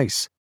entombed by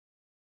ice."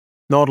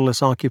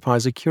 Nautilus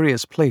occupies a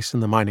curious place in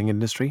the mining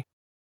industry.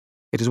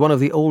 It is one of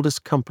the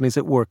oldest companies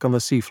at work on the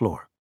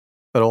seafloor,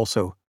 but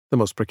also the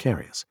most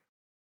precarious.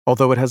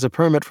 Although it has a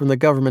permit from the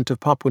government of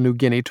Papua New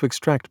Guinea to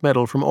extract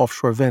metal from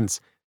offshore vents,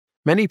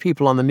 many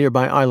people on the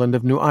nearby island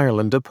of New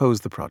Ireland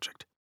oppose the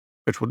project,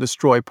 which will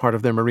destroy part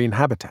of their marine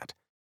habitat.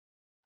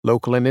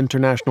 Local and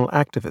international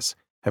activists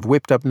have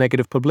whipped up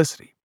negative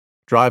publicity,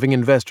 driving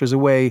investors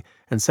away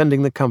and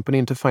sending the company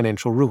into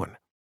financial ruin.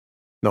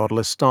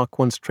 Nautilus stock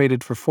once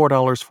traded for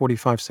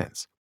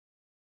 $4.45.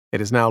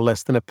 It is now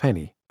less than a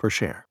penny per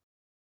share.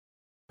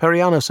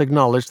 Perianos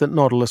acknowledged that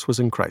Nautilus was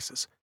in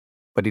crisis,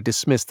 but he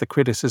dismissed the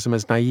criticism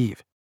as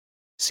naive.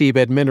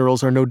 Seabed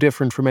minerals are no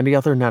different from any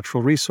other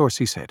natural resource,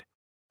 he said,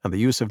 and the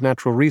use of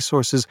natural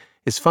resources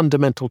is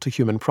fundamental to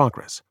human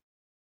progress.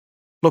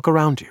 "Look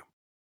around you.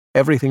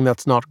 Everything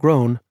that's not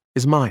grown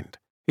is mined,"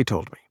 he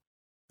told me.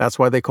 "That's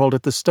why they called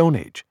it the Stone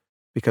Age,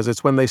 because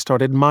it's when they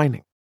started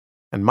mining.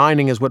 And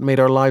mining is what made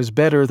our lives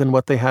better than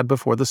what they had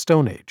before the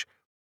Stone Age."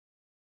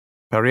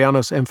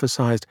 Perianos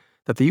emphasized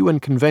that the UN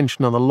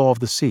Convention on the Law of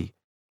the Sea,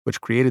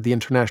 which created the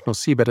International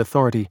Seabed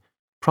Authority,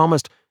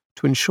 promised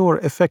to ensure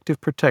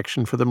effective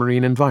protection for the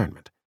marine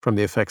environment from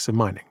the effects of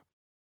mining.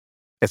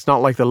 "It's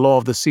not like the Law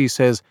of the Sea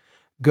says,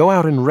 'Go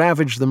out and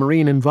ravage the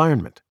marine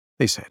environment,'"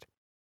 they said.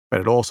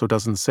 "But it also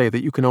doesn't say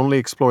that you can only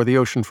explore the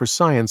ocean for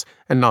science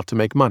and not to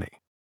make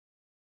money."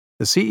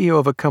 The CEO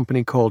of a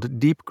company called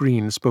Deep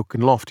Green spoke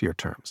in loftier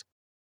terms.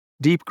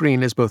 Deep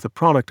Green is both a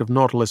product of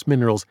Nautilus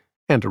Minerals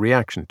and a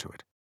reaction to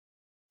it.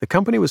 The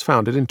company was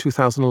founded in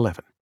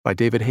 2011 by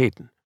David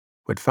Hylton,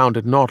 who had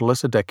founded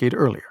Nautilus a decade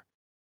earlier,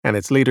 and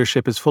its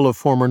leadership is full of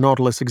former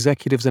Nautilus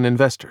executives and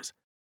investors.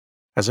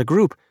 As a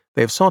group,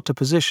 they have sought to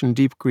position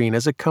Deep Green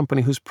as a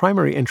company whose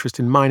primary interest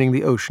in mining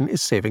the ocean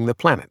is saving the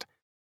planet.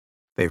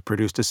 They have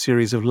produced a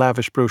series of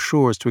lavish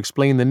brochures to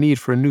explain the need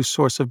for a new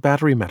source of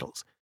battery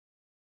metals.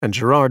 And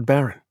Gerard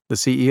Barron, the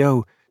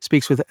CEO,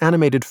 speaks with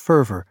animated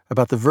fervor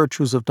about the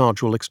virtues of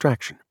nodule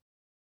extraction.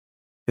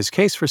 His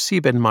case for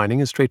seabed mining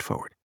is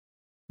straightforward.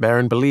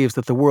 Barron believes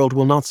that the world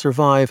will not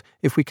survive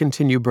if we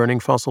continue burning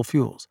fossil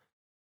fuels,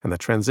 and the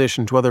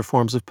transition to other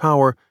forms of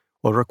power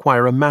will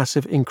require a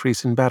massive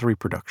increase in battery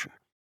production.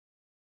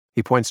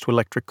 He points to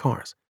electric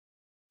cars.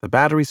 The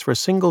batteries for a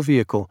single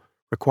vehicle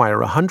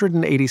require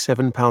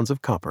 187 pounds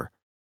of copper,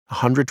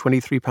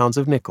 123 pounds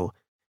of nickel,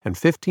 and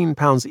 15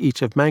 pounds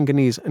each of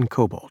manganese and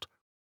cobalt.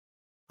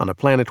 On a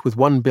planet with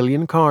 1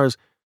 billion cars,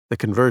 the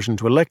conversion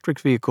to electric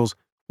vehicles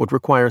would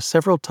require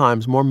several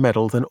times more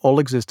metal than all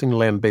existing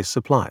land-based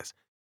supplies,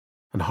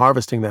 and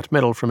harvesting that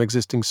metal from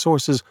existing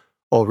sources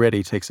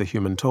already takes a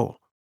human toll.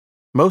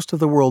 Most of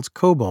the world's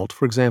cobalt,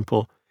 for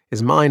example,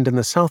 is mined in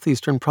the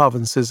southeastern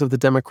provinces of the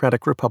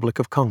Democratic Republic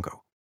of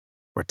Congo,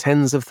 where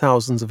tens of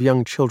thousands of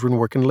young children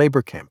work in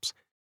labor camps,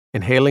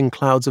 inhaling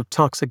clouds of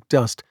toxic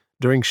dust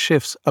during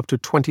shifts up to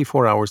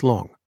 24 hours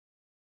long.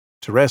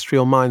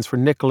 Terrestrial mines for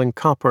nickel and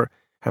copper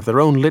have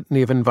their own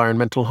litany of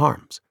environmental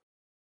harms.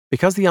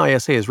 Because the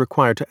ISA is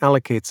required to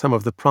allocate some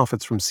of the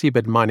profits from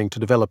seabed mining to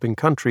developing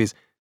countries,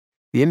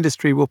 the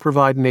industry will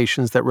provide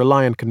nations that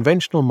rely on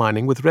conventional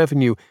mining with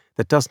revenue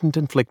that doesn't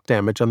inflict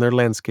damage on their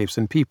landscapes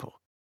and people.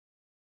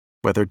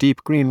 Whether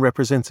deep green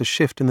represents a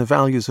shift in the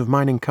values of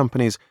mining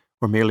companies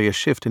or merely a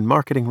shift in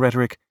marketing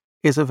rhetoric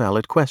is a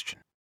valid question.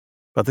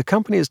 But the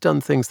company has done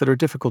things that are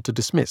difficult to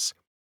dismiss.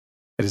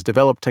 It has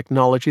developed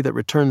technology that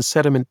returns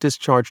sediment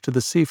discharge to the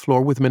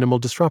seafloor with minimal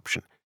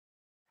disruption.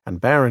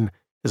 And Barron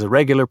is a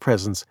regular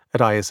presence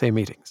at ISA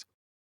meetings,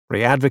 where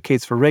he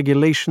advocates for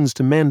regulations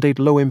to mandate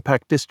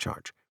low-impact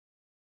discharge.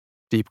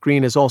 Deep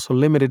Green has also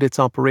limited its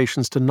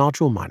operations to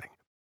nodule mining,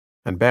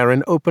 and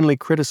Barron openly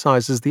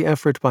criticizes the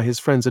effort by his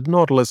friends at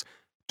Nautilus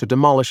to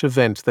demolish a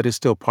vent that is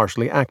still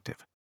partially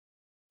active.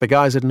 The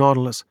guys at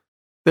Nautilus,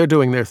 they're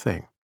doing their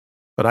thing,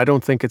 but I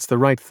don't think it's the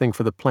right thing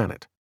for the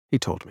planet, he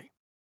told me.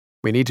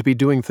 We need to be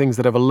doing things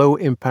that have a low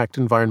impact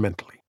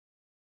environmentally.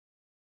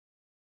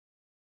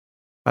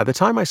 By the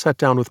time I sat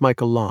down with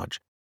Michael Lodge,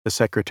 the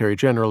Secretary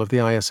General of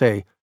the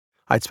ISA,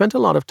 I'd spent a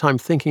lot of time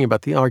thinking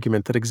about the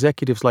argument that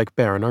executives like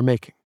Barron are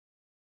making.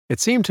 It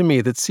seemed to me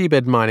that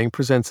seabed mining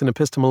presents an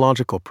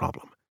epistemological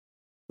problem.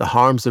 The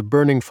harms of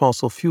burning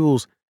fossil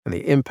fuels and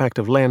the impact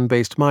of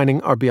land-based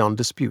mining are beyond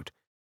dispute,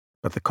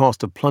 but the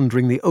cost of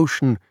plundering the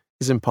ocean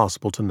is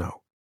impossible to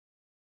know.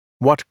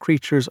 What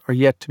creatures are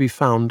yet to be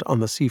found on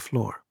the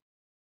seafloor?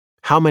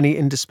 How many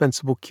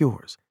indispensable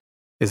cures?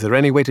 Is there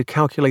any way to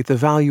calculate the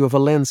value of a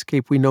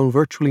landscape we know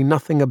virtually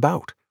nothing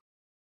about?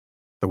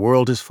 The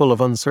world is full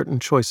of uncertain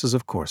choices,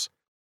 of course,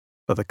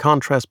 but the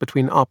contrast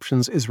between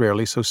options is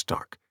rarely so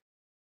stark.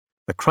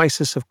 The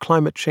crisis of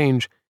climate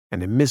change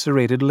and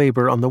immiserated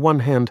labor on the one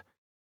hand,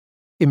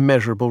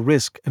 immeasurable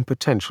risk and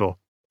potential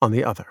on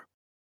the other.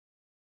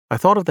 I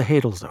thought of the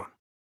Hadal Zone.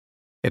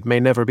 It may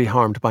never be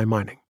harmed by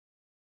mining.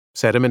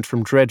 Sediment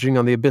from dredging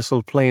on the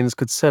abyssal plains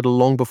could settle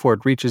long before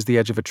it reaches the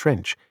edge of a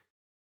trench.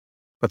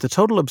 But the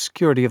total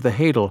obscurity of the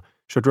Hadal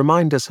should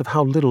remind us of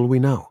how little we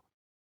know.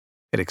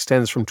 It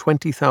extends from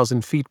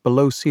 20,000 feet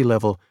below sea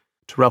level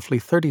to roughly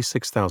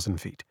 36,000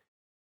 feet,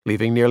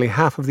 leaving nearly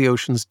half of the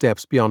ocean's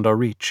depths beyond our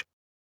reach.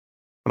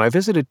 When I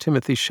visited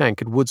Timothy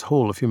Shank at Woods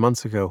Hole a few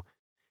months ago,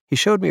 he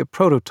showed me a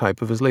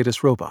prototype of his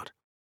latest robot.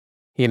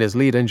 He and his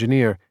lead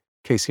engineer,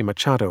 Casey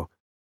Machado,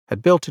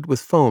 had built it with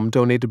foam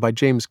donated by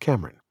James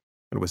Cameron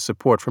and with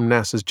support from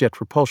NASA's Jet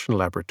Propulsion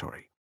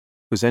Laboratory,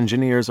 whose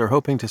engineers are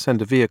hoping to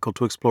send a vehicle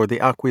to explore the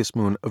aqueous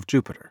moon of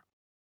Jupiter.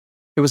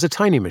 It was a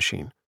tiny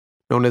machine,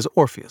 known as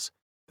Orpheus,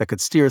 that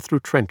could steer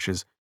through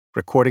trenches,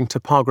 recording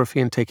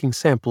topography and taking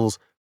samples,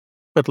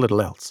 but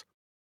little else.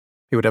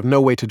 He would have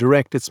no way to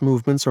direct its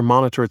movements or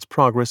monitor its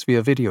progress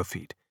via video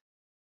feed.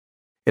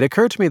 It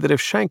occurred to me that if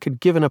Shank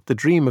had given up the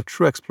dream of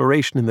true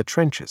exploration in the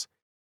trenches,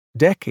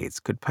 decades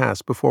could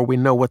pass before we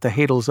know what the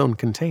Hadal Zone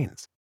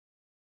contains.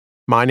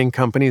 Mining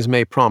companies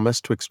may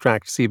promise to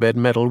extract seabed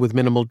metal with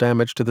minimal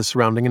damage to the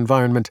surrounding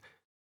environment,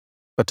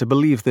 but to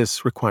believe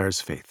this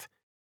requires faith.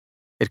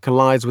 It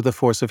collides with the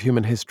force of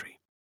human history,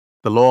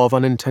 the law of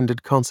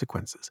unintended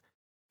consequences,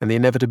 and the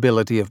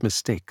inevitability of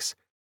mistakes.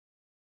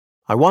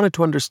 I wanted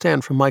to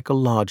understand from Michael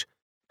Lodge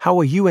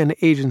how a UN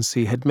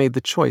agency had made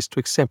the choice to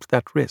accept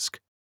that risk.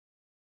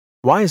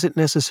 Why is it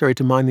necessary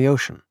to mine the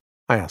ocean?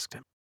 I asked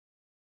him.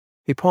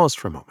 He paused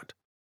for a moment,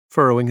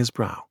 furrowing his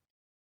brow.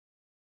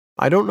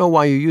 I don't know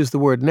why you use the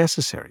word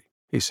necessary,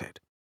 he said.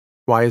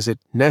 Why is it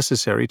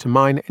necessary to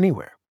mine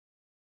anywhere?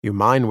 You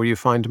mine where you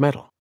find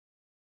metal.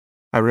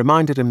 I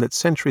reminded him that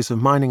centuries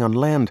of mining on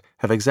land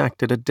have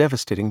exacted a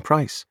devastating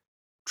price.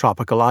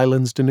 Tropical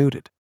islands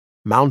denuded,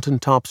 mountain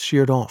tops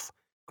sheared off,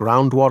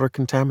 groundwater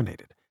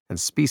contaminated, and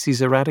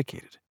species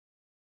eradicated.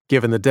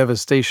 Given the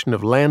devastation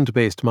of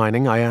land-based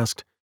mining, I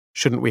asked,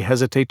 shouldn't we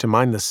hesitate to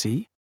mine the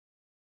sea?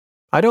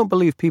 I don't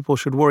believe people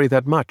should worry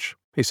that much,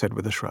 he said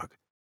with a shrug.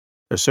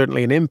 There's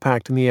certainly an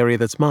impact in the area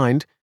that's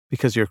mined,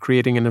 because you're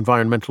creating an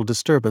environmental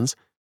disturbance,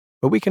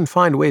 but we can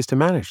find ways to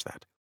manage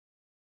that.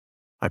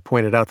 I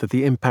pointed out that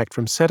the impact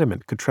from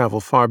sediment could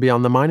travel far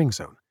beyond the mining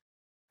zone,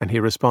 and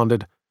he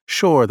responded,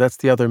 sure, that's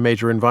the other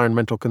major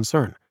environmental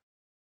concern.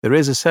 There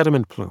is a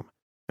sediment plume,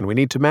 and we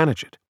need to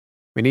manage it.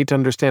 We need to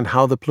understand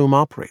how the plume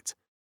operates,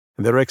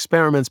 and there are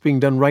experiments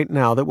being done right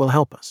now that will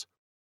help us.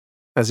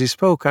 As he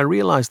spoke, I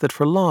realized that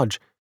for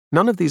Lodge,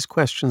 none of these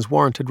questions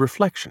warranted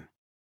reflection.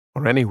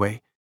 Or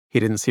anyway, he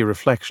didn't see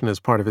reflection as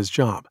part of his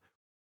job.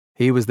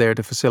 He was there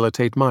to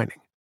facilitate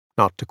mining,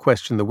 not to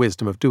question the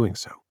wisdom of doing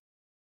so.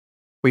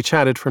 We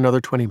chatted for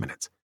another 20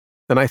 minutes.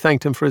 Then I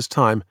thanked him for his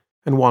time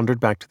and wandered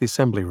back to the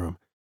assembly room,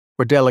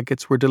 where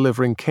delegates were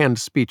delivering canned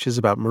speeches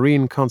about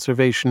marine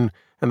conservation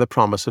and the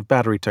promise of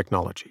battery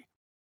technology.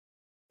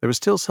 There was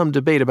still some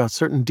debate about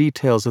certain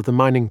details of the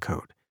mining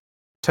code,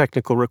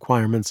 technical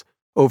requirements,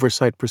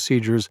 oversight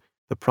procedures,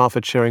 the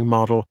profit-sharing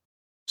model,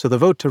 so the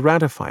vote to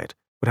ratify it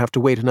would have to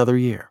wait another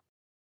year.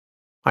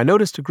 I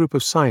noticed a group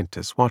of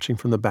scientists watching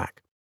from the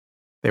back.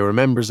 They were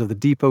members of the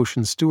Deep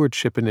Ocean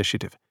Stewardship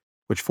Initiative,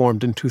 which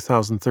formed in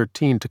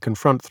 2013 to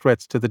confront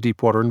threats to the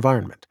deepwater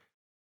environment.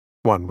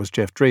 One was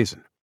Jeff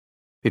Drazen.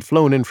 He'd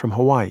flown in from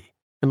Hawaii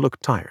and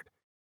looked tired.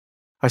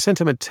 I sent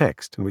him a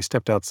text and we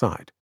stepped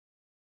outside.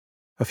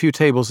 A few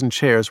tables and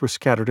chairs were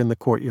scattered in the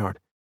courtyard,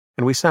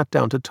 and we sat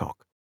down to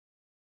talk.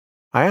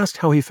 I asked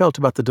how he felt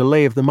about the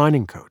delay of the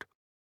mining code.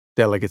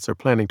 Delegates are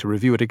planning to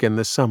review it again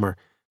this summer,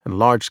 and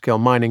large-scale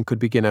mining could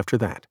begin after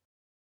that.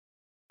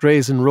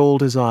 Drazen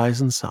rolled his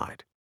eyes and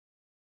sighed.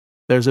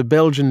 "There's a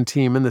Belgian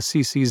team in the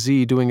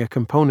CCZ doing a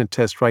component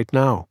test right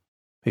now,"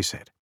 he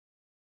said.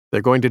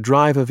 "They're going to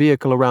drive a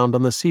vehicle around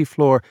on the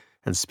seafloor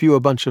and spew a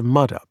bunch of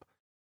mud up.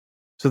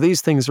 So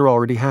these things are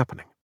already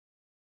happening.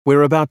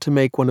 We're about to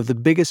make one of the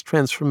biggest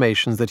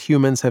transformations that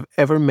humans have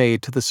ever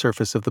made to the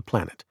surface of the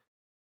planet.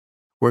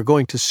 We're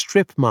going to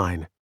strip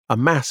mine a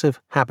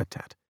massive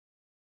habitat.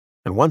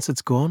 And once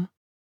it's gone,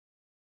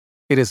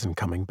 it isn't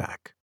coming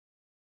back."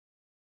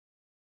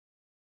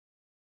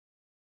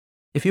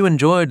 If you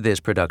enjoyed this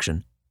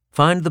production,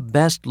 find the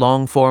best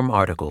long-form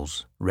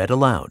articles read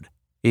aloud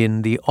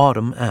in the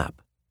Autumn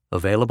app,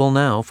 available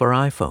now for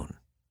iPhone.